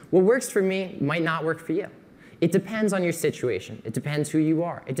works? What works for me might not work for you. It depends on your situation. It depends who you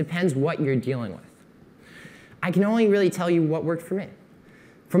are. It depends what you're dealing with. I can only really tell you what worked for me.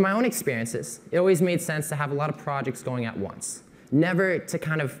 From my own experiences, it always made sense to have a lot of projects going at once. Never to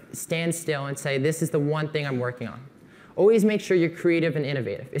kind of stand still and say, this is the one thing I'm working on. Always make sure you're creative and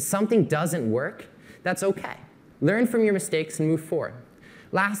innovative. If something doesn't work, that's okay. Learn from your mistakes and move forward.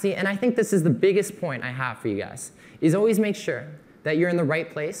 Lastly, and I think this is the biggest point I have for you guys, is always make sure that you're in the right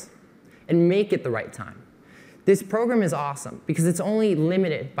place and make it the right time. This program is awesome because it's only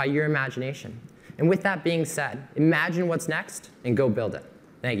limited by your imagination. And with that being said, imagine what's next and go build it.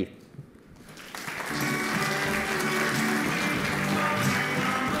 Thank you.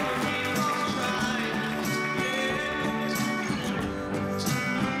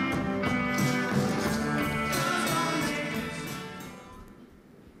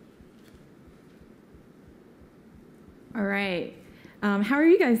 All right. How are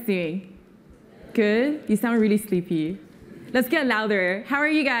you guys doing? Good? You sound really sleepy. Let's get louder. How are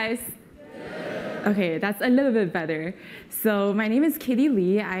you guys? Okay, that's a little bit better. So my name is Katie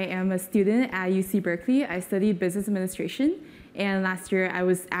Lee. I am a student at UC Berkeley. I studied business administration. And last year, I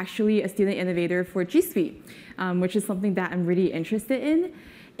was actually a student innovator for G Suite, which is something that I'm really interested in.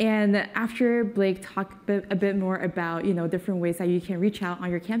 And after Blake talked a bit more about different ways that you can reach out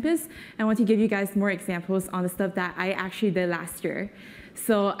on your campus, I want to give you guys more examples on the stuff that I actually did last year.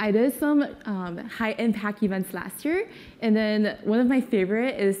 So I did some high-impact events last year, and then one of my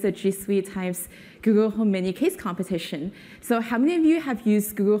favorite is the G Suite times Google Home Mini case competition. So how many of you have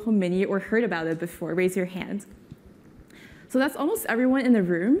used Google Home Mini or heard about it before? Raise your hand. So that's almost everyone in the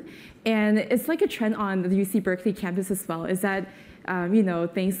room, and it's like a trend on the UC Berkeley campus as well, is that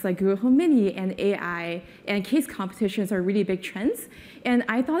things like Google Home Mini and AI and case competitions are really big trends. And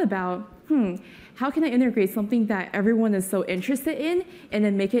I thought about, how can I integrate something that everyone is so interested in and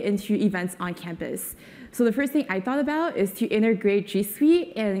then make it into events on campus? So the first thing I thought about is to integrate G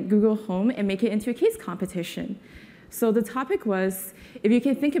Suite and Google Home and make it into a case competition. So the topic was, if you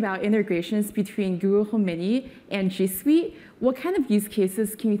can think about integrations between Google Home Mini and G Suite, what kind of use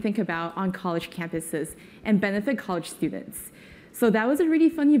cases can you think about on college campuses and benefit college students? So that was a really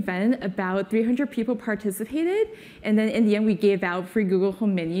fun event. About 300 people participated, and then in the end, we gave out free Google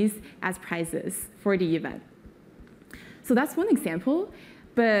Home Minis as prizes for the event. So that's one example.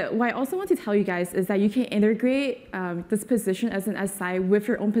 But what I also want to tell you guys is that you can integrate this position as an SI with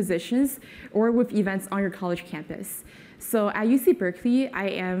your own positions or with events on your college campus. So at UC Berkeley, I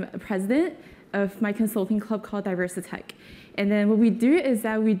am a president of my consulting club called Diversitech. And then what we do is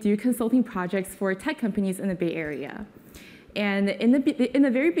that we do consulting projects for tech companies in the Bay Area. And in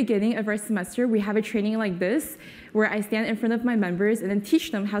the very beginning of our semester, we have a training like this, where I stand in front of my members and then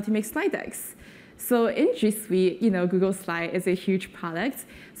teach them how to make slide decks. So in G Suite, Google Slide is a huge product.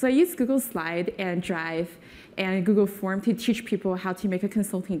 So I use Google Slide and Drive and Google Form to teach people how to make a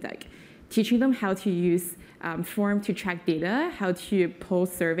consulting deck, teaching them how to use Form to track data, how to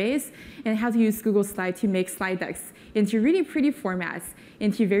post surveys, and how to use Google Slide to make slide decks into really pretty formats,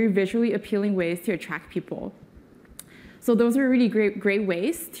 into very visually appealing ways to attract people. So those are really great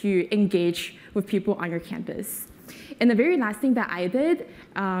ways to engage with people on your campus. And the very last thing that I did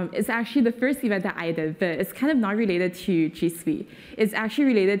is actually the first event that I did, but it's kind of not related to G Suite. It's actually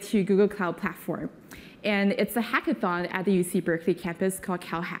related to Google Cloud Platform. And it's a hackathon at the UC Berkeley campus called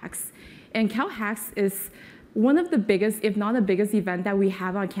CalHacks. And CalHacks is one of the biggest, if not the biggest event that we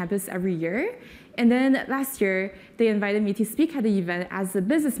have on campus every year. And then last year, they invited me to speak at the event as a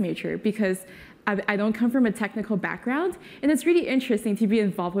business major because I don't come from a technical background, and it's really interesting to be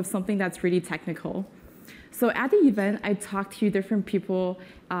involved with something that's really technical. So at the event, I talked to different people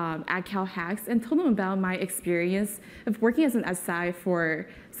at CalHacks and told them about my experience of working as an SI for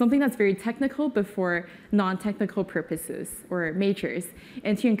something that's very technical but for non-technical purposes or majors,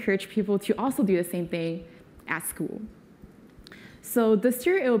 and to encourage people to also do the same thing at school. So this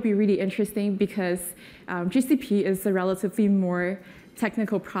year, it will be really interesting because GCP is a relatively more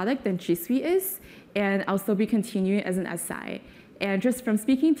technical product than G Suite is, and I'll still be continuing as an SI. And just from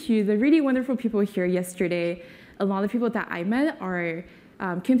speaking to the really wonderful people here yesterday, a lot of people that I met are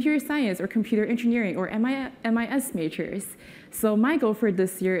computer science or computer engineering or MIS majors. So my goal for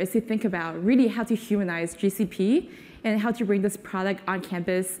this year is to think about really how to humanize GCP and how to bring this product on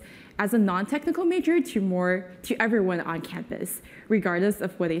campus as a non-technical major to everyone on campus, regardless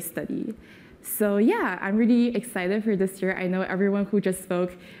of what they study. So yeah, I'm really excited for this year. I know everyone who just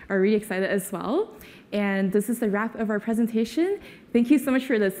spoke are really excited as well. And this is the wrap of our presentation. Thank you so much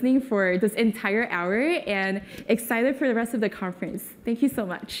for listening for this entire hour, and excited for the rest of the conference. Thank you so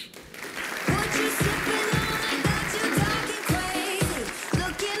much.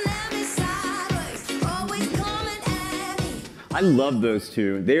 I love those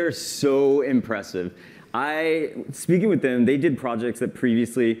two. They are so impressive. Speaking with them, they did projects that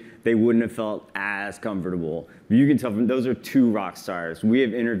previously they wouldn't have felt as comfortable. You can tell from those are two rock stars. We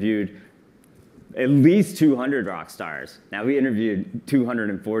have interviewed at least 200 rock stars. Now we interviewed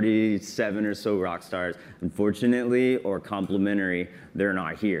 247 or so rock stars. Unfortunately, or complimentary, they're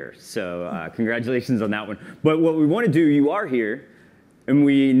not here. So congratulations on that one. But what we want to do, you are here, and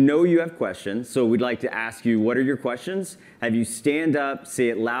we know you have questions, so we'd like to ask you, what are your questions? Have you stand up, say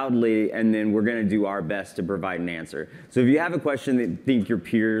it loudly, and then we're going to do our best to provide an answer. So if you have a question that you think your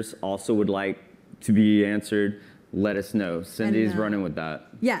peers also would like to be answered, let us know. Cindy's running with that.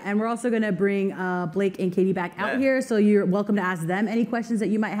 Yeah, and we're also going to bring Blake and Katie back out here, so you're welcome to ask them any questions that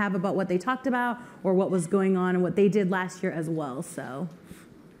you might have about what they talked about or what was going on and what they did last year as well. So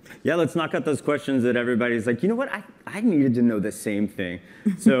Yeah, let's knock out those questions that everybody's like, you know what, I needed to know the same thing.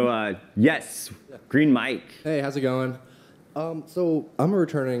 So yes, green mic. Hey, how's it going? So I'm a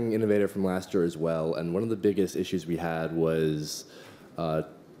returning innovator from last year as well, and one of the biggest issues we had was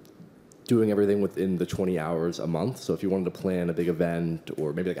doing everything within the 20 hours a month. So if you wanted to plan a big event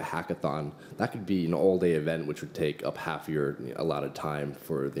or maybe like a hackathon, that could be an all-day event which would take up half of your allotted time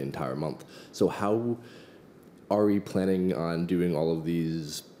for the entire month. So how are we planning on doing all of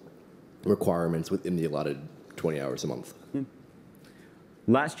these requirements within the allotted 20 hours a month?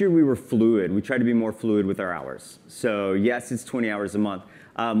 Last year we were fluid. We tried to be more fluid with our hours. So yes, it's 20 hours a month.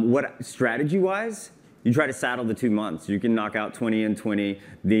 What strategy-wise? You try to saddle the 2 months. You can knock out 20 and 20,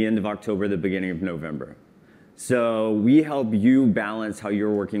 the end of October, the beginning of November. So we help you balance how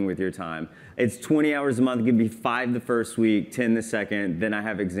you're working with your time. It's 20 hours a month. It can be 5 the first week, 10 the second, then I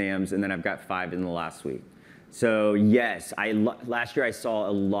have exams, and then I've got 5 in the last week. So yes, last year I saw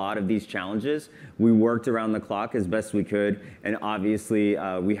a lot of these challenges. We worked around the clock as best we could, and obviously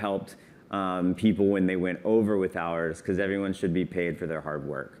we helped people when they went over with hours, because everyone should be paid for their hard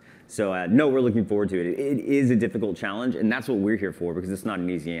work. So no, we're looking forward to it. It is a difficult challenge, and that's what we're here for, because it's not an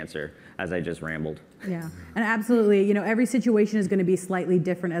easy answer, as I just rambled. Yeah, and absolutely, you know, every situation is going to be slightly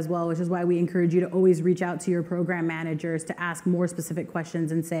different as well, which is why we encourage you to always reach out to your program managers to ask more specific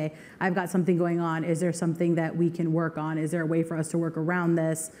questions and say, I've got something going on. Is there something that we can work on? Is there a way for us to work around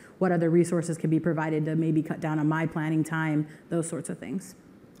this? What other resources can be provided to maybe cut down on my planning time? Those sorts of things.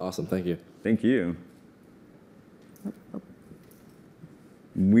 Awesome, thank you. Thank you.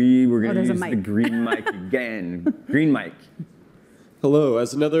 We were going to use the green mic again. Green mic. Hello,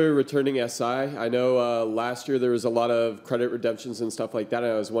 as another returning SI, I know last year there was a lot of credit redemptions and stuff like that,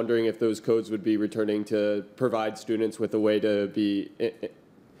 and I was wondering if those codes would be returning to provide students with a way to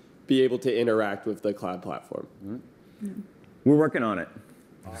be able to interact with the cloud platform. We're working on it.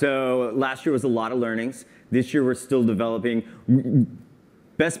 So last year was a lot of learnings. This year we're still developing.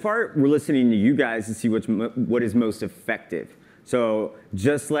 Best part, we're listening to you guys to see what is most effective. So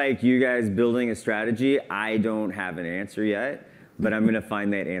just like you guys building a strategy, I don't have an answer yet, but I'm going to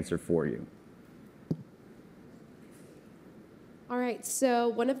find that answer for you. All right, so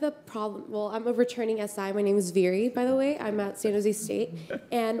one of the problems, well, I'm a returning SI. My name is Viri, by the way. I'm at San Jose State.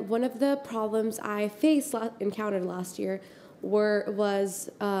 And one of the problems I encountered last year was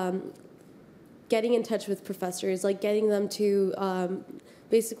getting in touch with professors, like getting them to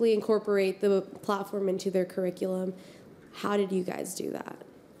basically incorporate the platform into their curriculum. How did you guys do that?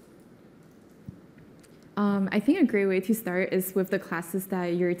 I think a great way to start is with the classes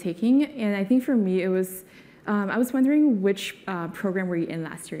that you're taking. And I think for me, it was, I was wondering which program were you in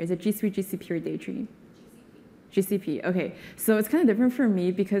last year? Is it G Suite, GCP, or Daydream? GCP, okay. So it's kind of different for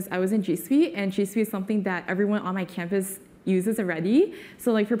me because I was in G Suite, and G Suite is something that everyone on my campus uses already.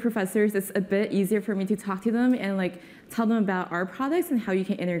 So like for professors, it's a bit easier for me to talk to them and like tell them about our products and how you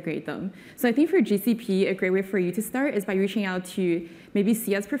can integrate them. So I think for GCP, a great way for you to start is by reaching out to maybe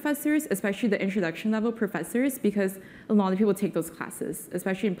CS professors, especially the introduction level professors, because a lot of people take those classes,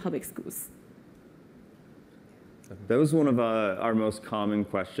 especially in public schools. That was one of our most common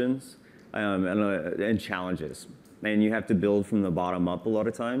questions and challenges. And you have to build from the bottom up a lot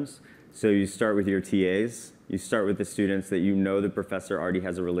of times. So you start with your TAs, you start with the students that you know the professor already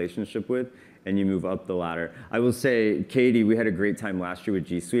has a relationship with, and you move up the ladder. I will say, Katie, we had a great time last year with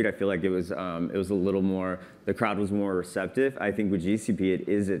G Suite. I feel like it was a little more, the crowd was more receptive. I think with GCP, it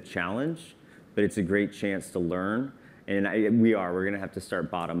is a challenge, but it's a great chance to learn. And we're gonna have to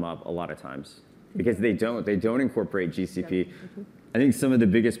start bottom up a lot of times because they don't incorporate GCP. I think some of the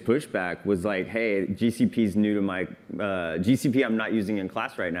biggest pushback was like, hey, GCP's new to my, GCP I'm not using in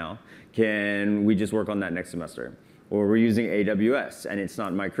class right now. Can we just work on that next semester? Or we're using AWS and it's not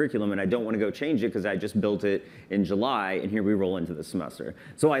in my curriculum and I don't want to go change it because I just built it in July and here we roll into the semester.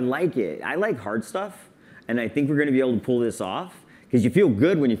 So I like it. I like hard stuff and I think we're going to be able to pull this off because you feel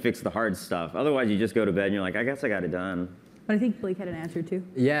good when you fix the hard stuff. Otherwise you just go to bed and you're like, I guess I got it done. But I think Blake had an answer too.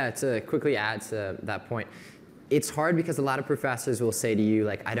 Yeah, to quickly add to that point. It's hard because a lot of professors will say to you,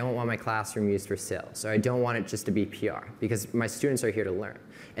 like, I don't want my classroom used for sales, or I don't want it just to be PR, because my students are here to learn.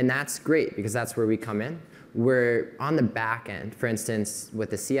 And that's great, because that's where we come in. We're on the back end, for instance, with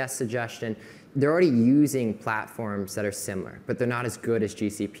the CS suggestion, they're already using platforms that are similar, but they're not as good as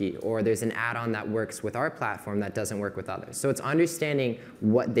GCP, or there's an add-on that works with our platform that doesn't work with others. So it's understanding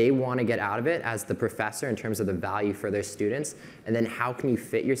what they want to get out of it as the professor in terms of the value for their students, and then how can you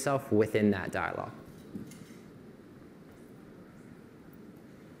fit yourself within that dialogue.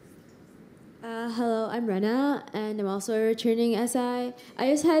 Hello, I'm Rena, and I'm also a returning SI.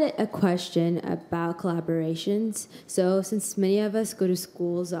 I just had a question about collaborations. So since many of us go to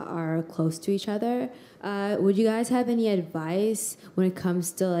schools that are close to each other, would you guys have any advice when it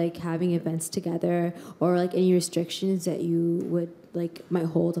comes to like having events together, or like any restrictions that you would like might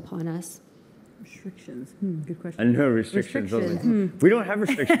hold upon us? Restrictions. Good question. No restrictions. We don't have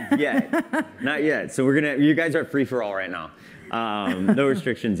restrictions yet. Not yet. So you guys are free for all right now. No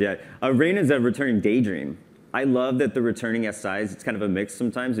restrictions yet. Raina's a returning Daydream. I love that the returning SIs, it's kind of a mix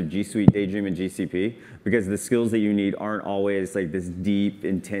sometimes of G Suite, Daydream, and GCP, because the skills that you need aren't always like this deep,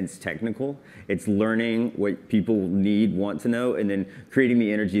 intense technical. It's learning what people need, want to know, and then creating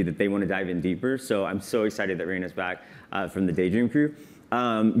the energy that they want to dive in deeper. So I'm so excited that Raina's back from the Daydream crew.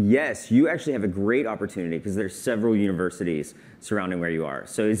 Yes, you actually have a great opportunity because there's several universities surrounding where you are.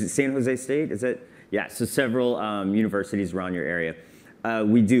 So is it San Jose State? Is it? Yeah, so several universities around your area.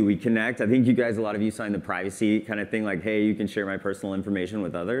 We connect. I think you guys, a lot of you signed the privacy kind of thing, like, hey, you can share my personal information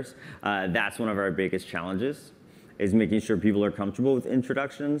with others. That's one of our biggest challenges, is making sure people are comfortable with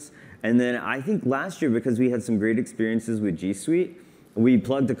introductions. And then I think last year, because we had some great experiences with G Suite, we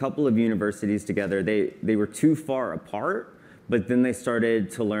plugged a couple of universities together. They were too far apart, but then they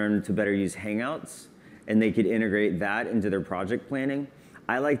started to learn to better use Hangouts, and they could integrate that into their project planning.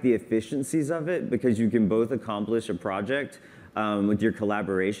 I like the efficiencies of it because you can both accomplish a project with your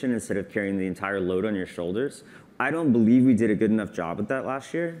collaboration instead of carrying the entire load on your shoulders. I don't believe we did a good enough job at that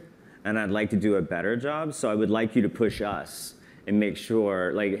last year, and I'd like to do a better job. So I would like you to push us and make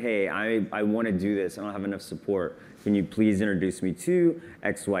sure, like, hey, I want to do this. I don't have enough support. Can you please introduce me to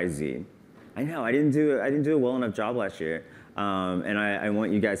XYZ? I know I didn't do a well enough job last year. And I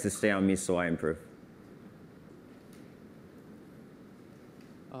want you guys to stay on me so I improve.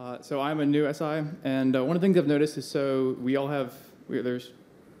 So I'm a new SI, and one of the things I've noticed is there's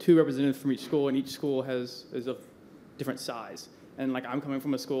 2 representatives from each school, and each school is of different size. And like I'm coming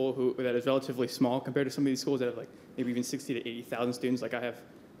from a school that is relatively small compared to some of these schools that have like maybe even 60 to 80,000 students. Like I have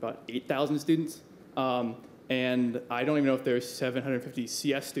about 8,000 students. And I don't even know if there's 750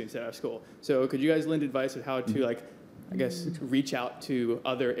 CS students at our school. So could you guys lend advice on how to, like, I guess, reach out to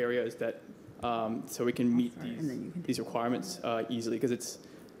other areas that so we can meet these requirements easily? Because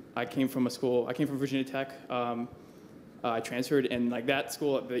I came from Virginia Tech. I transferred, and like that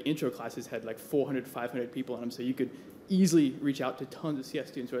school, the intro classes had like 400 to 500 people in them. So you could easily reach out to tons of CS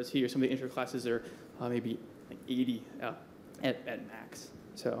students. Whereas here, some of the intro classes are maybe like 80 at max.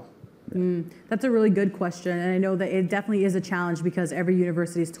 So. That's a really good question, and I know that it definitely is a challenge because every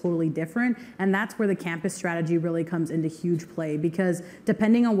university is totally different, and that's where the campus strategy really comes into huge play, because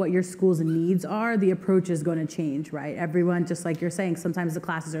depending on what your school's needs are, the approach is going to change, right? Everyone, just like you're saying, sometimes the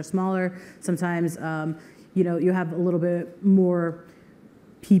classes are smaller, sometimes you have a little bit more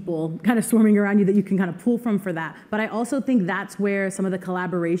people kind of swarming around you that you can kind of pull from for that. But I also think that's where some of the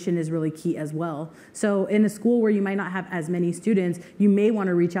collaboration is really key as well. So in a school where you might not have as many students, you may want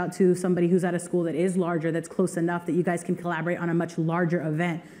to reach out to somebody who's at a school that is larger, that's close enough that you guys can collaborate on a much larger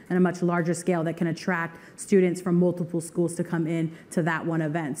event and a much larger scale that can attract students from multiple schools to come in to that one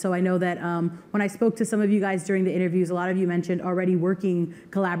event. So I know that when I spoke to some of you guys during the interviews, a lot of you mentioned already working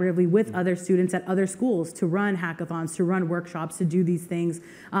collaboratively with other students at other schools to run hackathons, to run workshops, to do these things.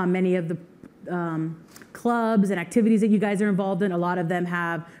 Many of the clubs and activities that you guys are involved in, a lot of them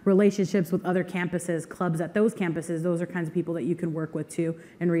have relationships with other campuses, clubs at those campuses. Those are kinds of people that you can work with too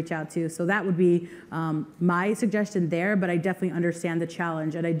and reach out to. So that would be my suggestion there, but I definitely understand the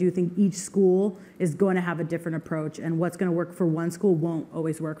challenge, and I do think each school is going to have a different approach, and what's going to work for one school won't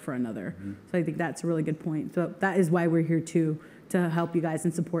always work for another. So I think that's a really good point. So that is why we're here too, to help you guys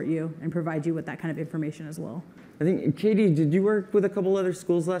and support you and provide you with that kind of information as well. I think, Katie, did you work with a couple other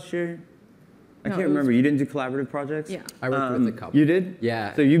schools last year? I can't remember. You didn't do collaborative projects? Yeah. I worked with a couple. You did?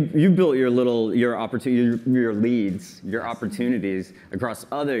 Yeah. So you built your leads, your opportunities across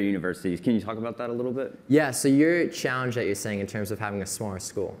other universities. Can you talk about that a little bit? Yeah, so your challenge that you're saying in terms of having a smaller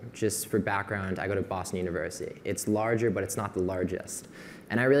school, just for background, I go to Boston University. It's larger, but it's not the largest.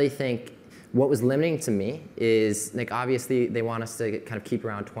 And I really think what was limiting to me is, like, obviously they want us to kind of keep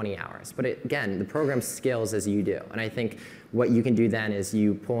around 20 hours. But again, the program scales as you do. And I think what you can do then is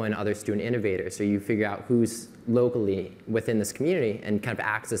you pull in other student innovators, so you figure out who's locally within this community and kind of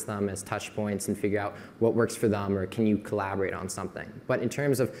access them as touch points and figure out what works for them, or can you collaborate on something. But in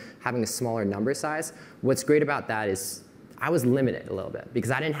terms of having a smaller number size, what's great about that is I was limited a little bit because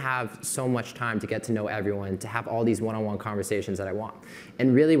I didn't have so much time to get to know everyone, to have all these one-on-one conversations that I want.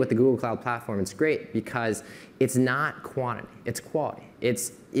 And really with the Google Cloud Platform, it's great because it's not quantity, it's quality.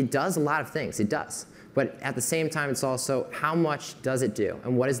 It does a lot of things, it does. But at the same time, it's also how much does it do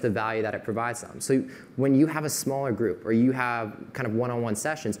and what is the value that it provides them. So when you have a smaller group or you have kind of one-on-one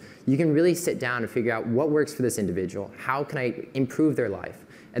sessions, you can really sit down and figure out what works for this individual, how can I improve their life,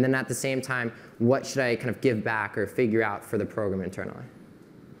 and then at the same time, what should I kind of give back or figure out for the program internally.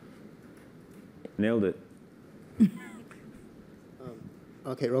 Nailed it.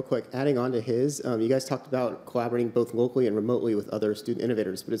 Okay, real quick, adding on to his, you guys talked about collaborating both locally and remotely with other student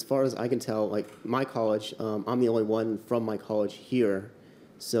innovators, but as far as I can tell, like my college, I'm the only one from my college here,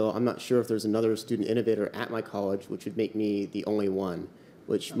 so I'm not sure if there's another student innovator at my college, which would make me the only one,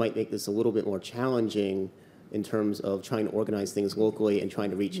 which might make this a little bit more challenging in terms of trying to organize things locally and trying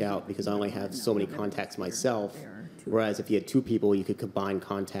to reach out, because I only have so many contacts myself, whereas if you had two people, you could combine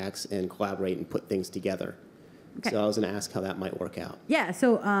contacts and collaborate and put things together. Okay. So I was going to ask how that might work out. Yeah,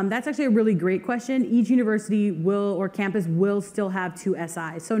 so that's actually a really great question. Each university will, or campus will still have 2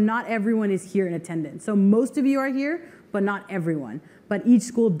 SIs. So not everyone is here in attendance. So most of you are here, but not everyone. But each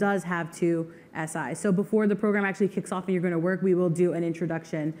school does have 2 SIs. So before the program actually kicks off and you're going to work, we will do an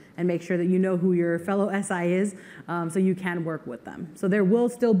introduction and make sure that you know who your fellow SI is, so you can work with them. So there will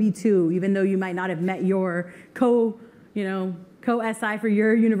still be 2, even though you might not have met your co-SI for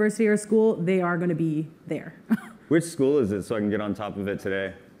your university or school, they are going to be there. Which school is it so I can get on top of it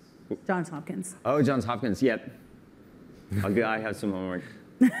today? Johns Hopkins. Oh, Johns Hopkins, yep. I have some homework.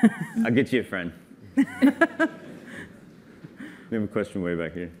 I'll get you a friend. We have a question way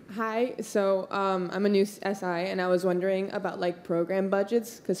back here. Hi, so I'm a new SI, and I was wondering about like program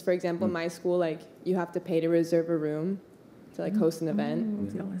budgets, because for example, in my school, like you have to pay to reserve a room to like host an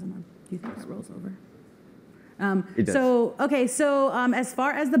event. $2 a month. Do you think that rolls over? It does. So as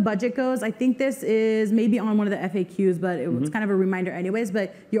far as the budget goes, I think this is maybe on one of the FAQs, but it's kind of a reminder anyways,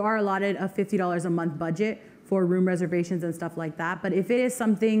 but you are allotted a $50 a month budget for room reservations and stuff like that. But if it is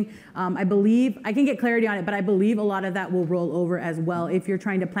something, I believe, I can get clarity on it, but I believe a lot of that will roll over as well. If you're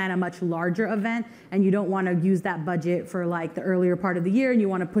trying to plan a much larger event and you don't want to use that budget for like the earlier part of the year and you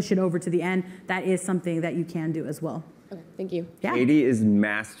want to push it over to the end, that is something that you can do as well. Okay, thank you. Yeah. Katie is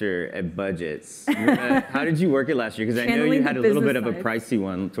master at budgets. How did you work it last year? Because I know you had a little bit of a pricey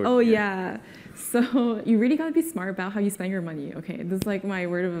one. Towards Oh, the end. yeah. So you really got to be smart about how you spend your money. Okay, this is like my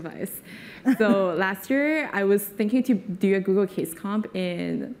word of advice. So last year, I was thinking to do a Google Case Comp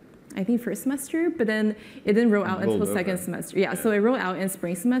in, I think, first semester, but then it didn't roll out until second semester. Yeah, so it rolled out in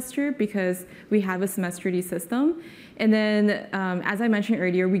spring semester because we have a semester-D system. And then, as I mentioned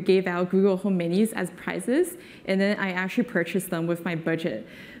earlier, we gave out Google Home Minis as prizes, and then I actually purchased them with my budget.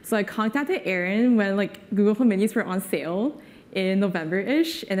 So I contacted Aaron when like Google Home Minis were on sale in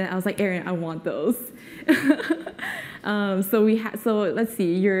November-ish, and then I was like, Aaron, I want those. So let's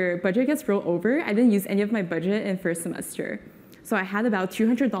see, your budget gets rolled over. I didn't use any of my budget in first semester. So I had about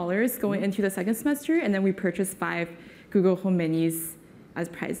 $200 going into the second semester, and then we purchased 5 Google Home Minis as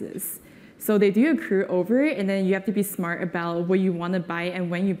prizes. So they do accrue over, and then you have to be smart about what you want to buy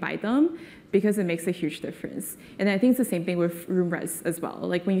and when you buy them, because it makes a huge difference. And I think it's the same thing with room res as well.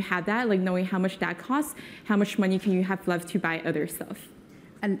 Like when you have that, like knowing how much that costs, how much money can you have left to buy other stuff.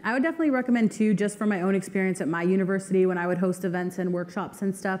 And I would definitely recommend too, just from my own experience at my university when I would host events and workshops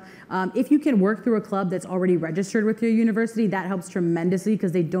and stuff, if you can work through a club that's already registered with your university, that helps tremendously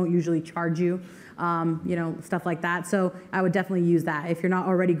because they don't usually charge you, stuff like that. So I would definitely use that. If you're not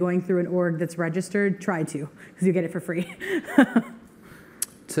already going through an org that's registered, try to, because you get it for free.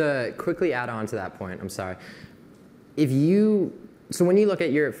 To quickly add on to that point, I'm sorry. So when you look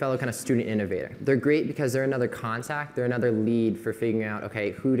at your fellow kind of student innovator, they're great because they're another contact, they're another lead for figuring out,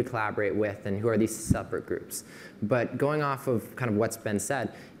 okay, who to collaborate with and who are these separate groups. But going off of kind of what's been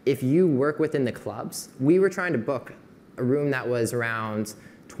said, if you work within the clubs, we were trying to book a room that was around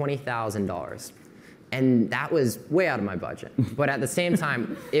 $20,000. And that was way out of my budget. But at the same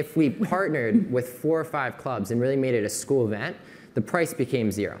time, if we partnered with 4 or 5 clubs and really made it a school event, the price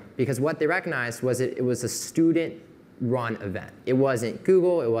became 0. Because what they recognized was it was a student-run event. It wasn't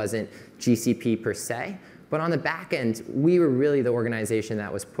Google, it wasn't GCP per se, but on the back end, we were really the organization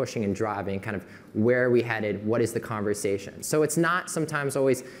that was pushing and driving kind of where we headed, what is the conversation. So it's not sometimes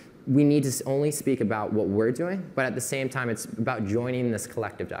always, we need to only speak about what we're doing, but at the same time, it's about joining this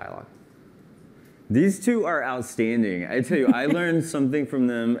collective dialogue. These two are outstanding. I tell you, I learn something from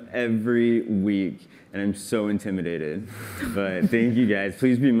them every week, and I'm so intimidated. But thank you guys.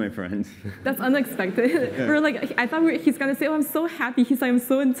 Please be my friends. That's unexpected. Yeah. We're like, I thought he's gonna say, oh, I'm so happy. He's like, I'm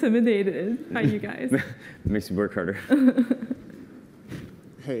so intimidated by you guys. It makes me work harder.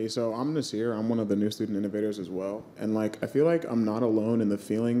 Hey, so I'm Nasir. I'm one of the new student innovators as well. And I feel like I'm not alone in the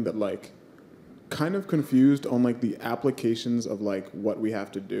feeling that kind of confused on the applications of what we have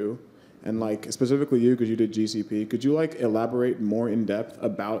to do. And like specifically you, because you did GCP, could you like elaborate more in depth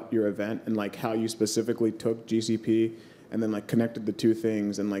about your event and like how you specifically took GCP and then like connected the two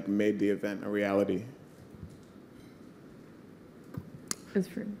things and like made the event a reality? It's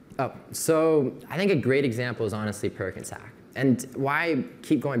true. Oh, so I think a great example is honestly Perkins Hack. And why I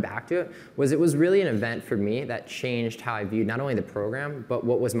keep going back to it was really an event for me that changed how I viewed not only the program, but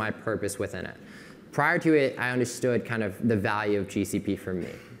what was my purpose within it. Prior to it, I understood kind of the value of GCP for me.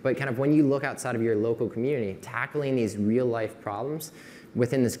 But kind of when you look outside of your local community, tackling these real life problems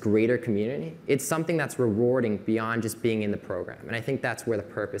within this greater community, it's something that's rewarding beyond just being in the program. And I think that's where the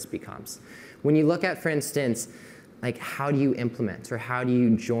purpose becomes. When you look at, for instance, like how do you implement or how do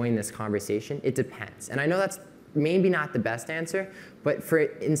you join this conversation, it depends. And I know that's maybe not the best answer, but for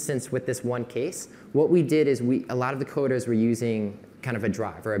instance, with this one case, what we did is a lot of the coders were using kind of a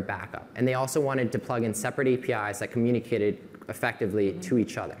drive or a backup. And they also wanted to plug in separate APIs that communicated effectively to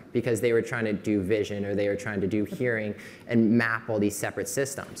each other because they were trying to do vision or they were trying to do hearing and map all these separate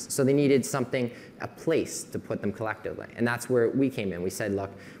systems. So they needed something, a place to put them collectively. And that's where we came in. We said,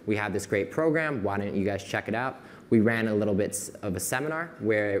 look, we have this great program. Why don't you guys check it out? We ran a little bit of a seminar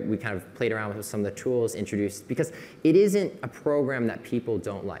where we kind of played around with some of the tools, introduced, because it isn't a program that people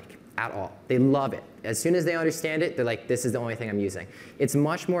don't like at all. They love it. As soon as they understand it, they're like, this is the only thing I'm using. It's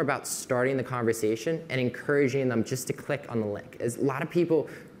much more about starting the conversation and encouraging them just to click on the link. As a lot of people,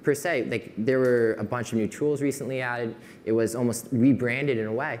 per se, like there were a bunch of new tools recently added. It was almost rebranded in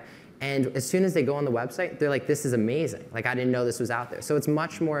a way. And as soon as they go on the website, they're like, this is amazing. Like, I didn't know this was out there. So it's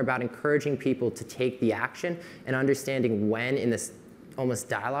much more about encouraging people to take the action and understanding when in this almost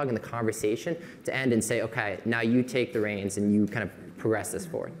dialogue in the conversation to end and say, okay, now you take the reins and you kind of progress this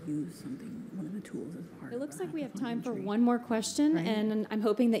forward. It looks like we have time for one more question, and I'm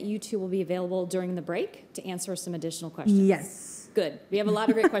hoping that you two will be available during the break to answer some additional questions. Yes. Good. We have a lot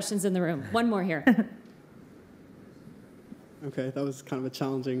of great questions in the room. One more here. Okay, that was kind of a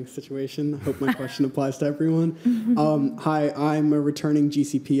challenging situation. I hope my question applies to everyone. Hi, I'm a returning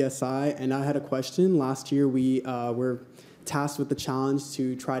GCP SI, and I had a question. Last year, we were tasked with the challenge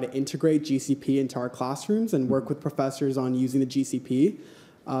to try to integrate GCP into our classrooms and work with professors on using the GCP.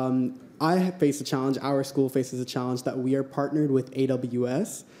 I face a challenge, our school faces a challenge that we are partnered with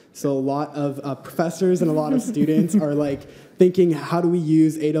AWS. So a lot of professors and a lot of students are like thinking, how do we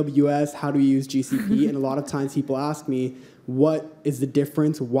use AWS? How do we use GCP? And a lot of times people ask me, what is the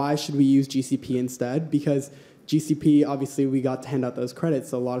difference? Why should we use GCP instead? Because GCP, obviously, we got to hand out those credits,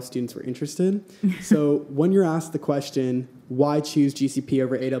 so a lot of students were interested. So when you're asked the question, why choose GCP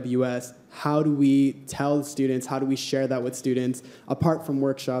over AWS, how do we tell the students, how do we share that with students, apart from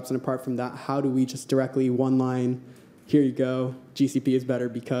workshops and apart from that, how do we just directly one line, here you go, GCP is better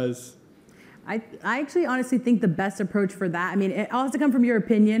because... I actually honestly think the best approach for that, I mean, it all has to come from your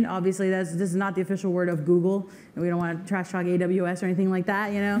opinion. Obviously, this is not the official word of Google, and we don't want to trash talk AWS or anything like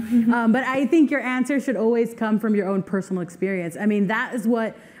that, you know? But I think your answer should always come from your own personal experience. I mean, that is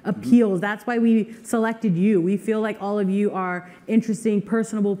what appeals. That's why we selected you. We feel like all of you are interesting,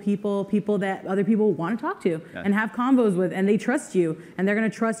 personable people, people that other people want to talk to and have convos with, and they trust you, and they're going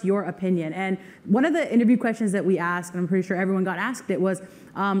to trust your opinion. And one of the interview questions that we asked, and I'm pretty sure everyone got asked it, was,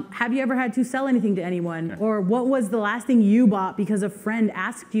 have you ever had to sell anything to anyone? Or what was the last thing you bought because a friend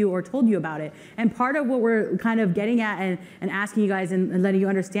asked you or told you about it? And part of what we're kind of getting at and asking you guys and letting you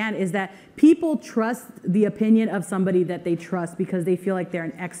understand is that people trust the opinion of somebody that they trust because they feel like they're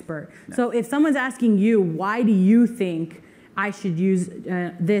an expert. So if someone's asking you, why do you think I should use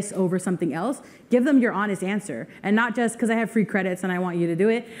this over something else, give them your honest answer. And not just because I have free credits and I want you to do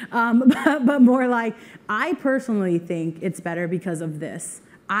it, but more like, I personally think it's better because of this.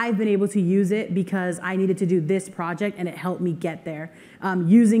 I've been able to use it because I needed to do this project and it helped me get there.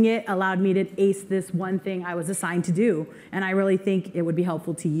 Using it allowed me to ace this one thing I was assigned to do. And I really think it would be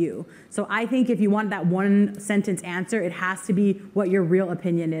helpful to you. So I think if you want that one sentence answer, it has to be what your real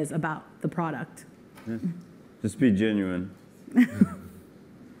opinion is about the product. Yeah. Just be genuine. Is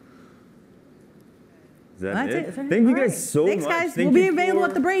that it? Thank you guys so much. Thanks, guys. We'll be available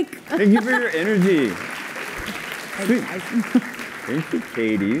at the break. Thank you for your energy. Thank you,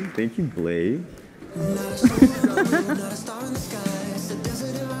 Katie. Thank you, Blake.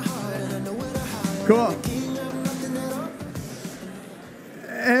 Cool.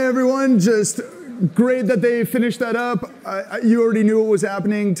 Hey, everyone, just great that they finished that up. You already knew what was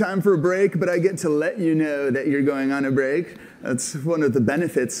happening, time for a break, but I get to let you know that you're going on a break. That's one of the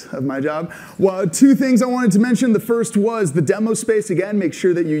benefits of my job. Well, two things I wanted to mention. The first was the demo space. Again, make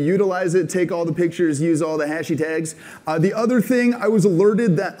sure that you utilize it, take all the pictures, use all the hashy tags. The other thing, I was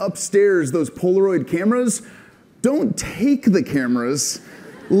alerted that upstairs, those Polaroid cameras, don't take the cameras.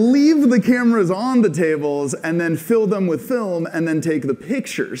 leave the cameras on the tables and then fill them with film and then take the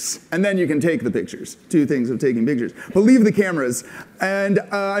pictures. And then you can take the pictures. Two things of taking pictures. But leave the cameras. And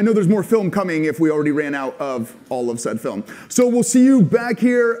I know there's more film coming if we already ran out of all of said film. So we'll see you back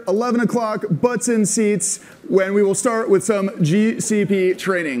here, 11 o'clock, butts in seats, when we will start with some GCP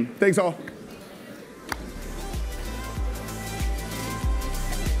training. Thanks all.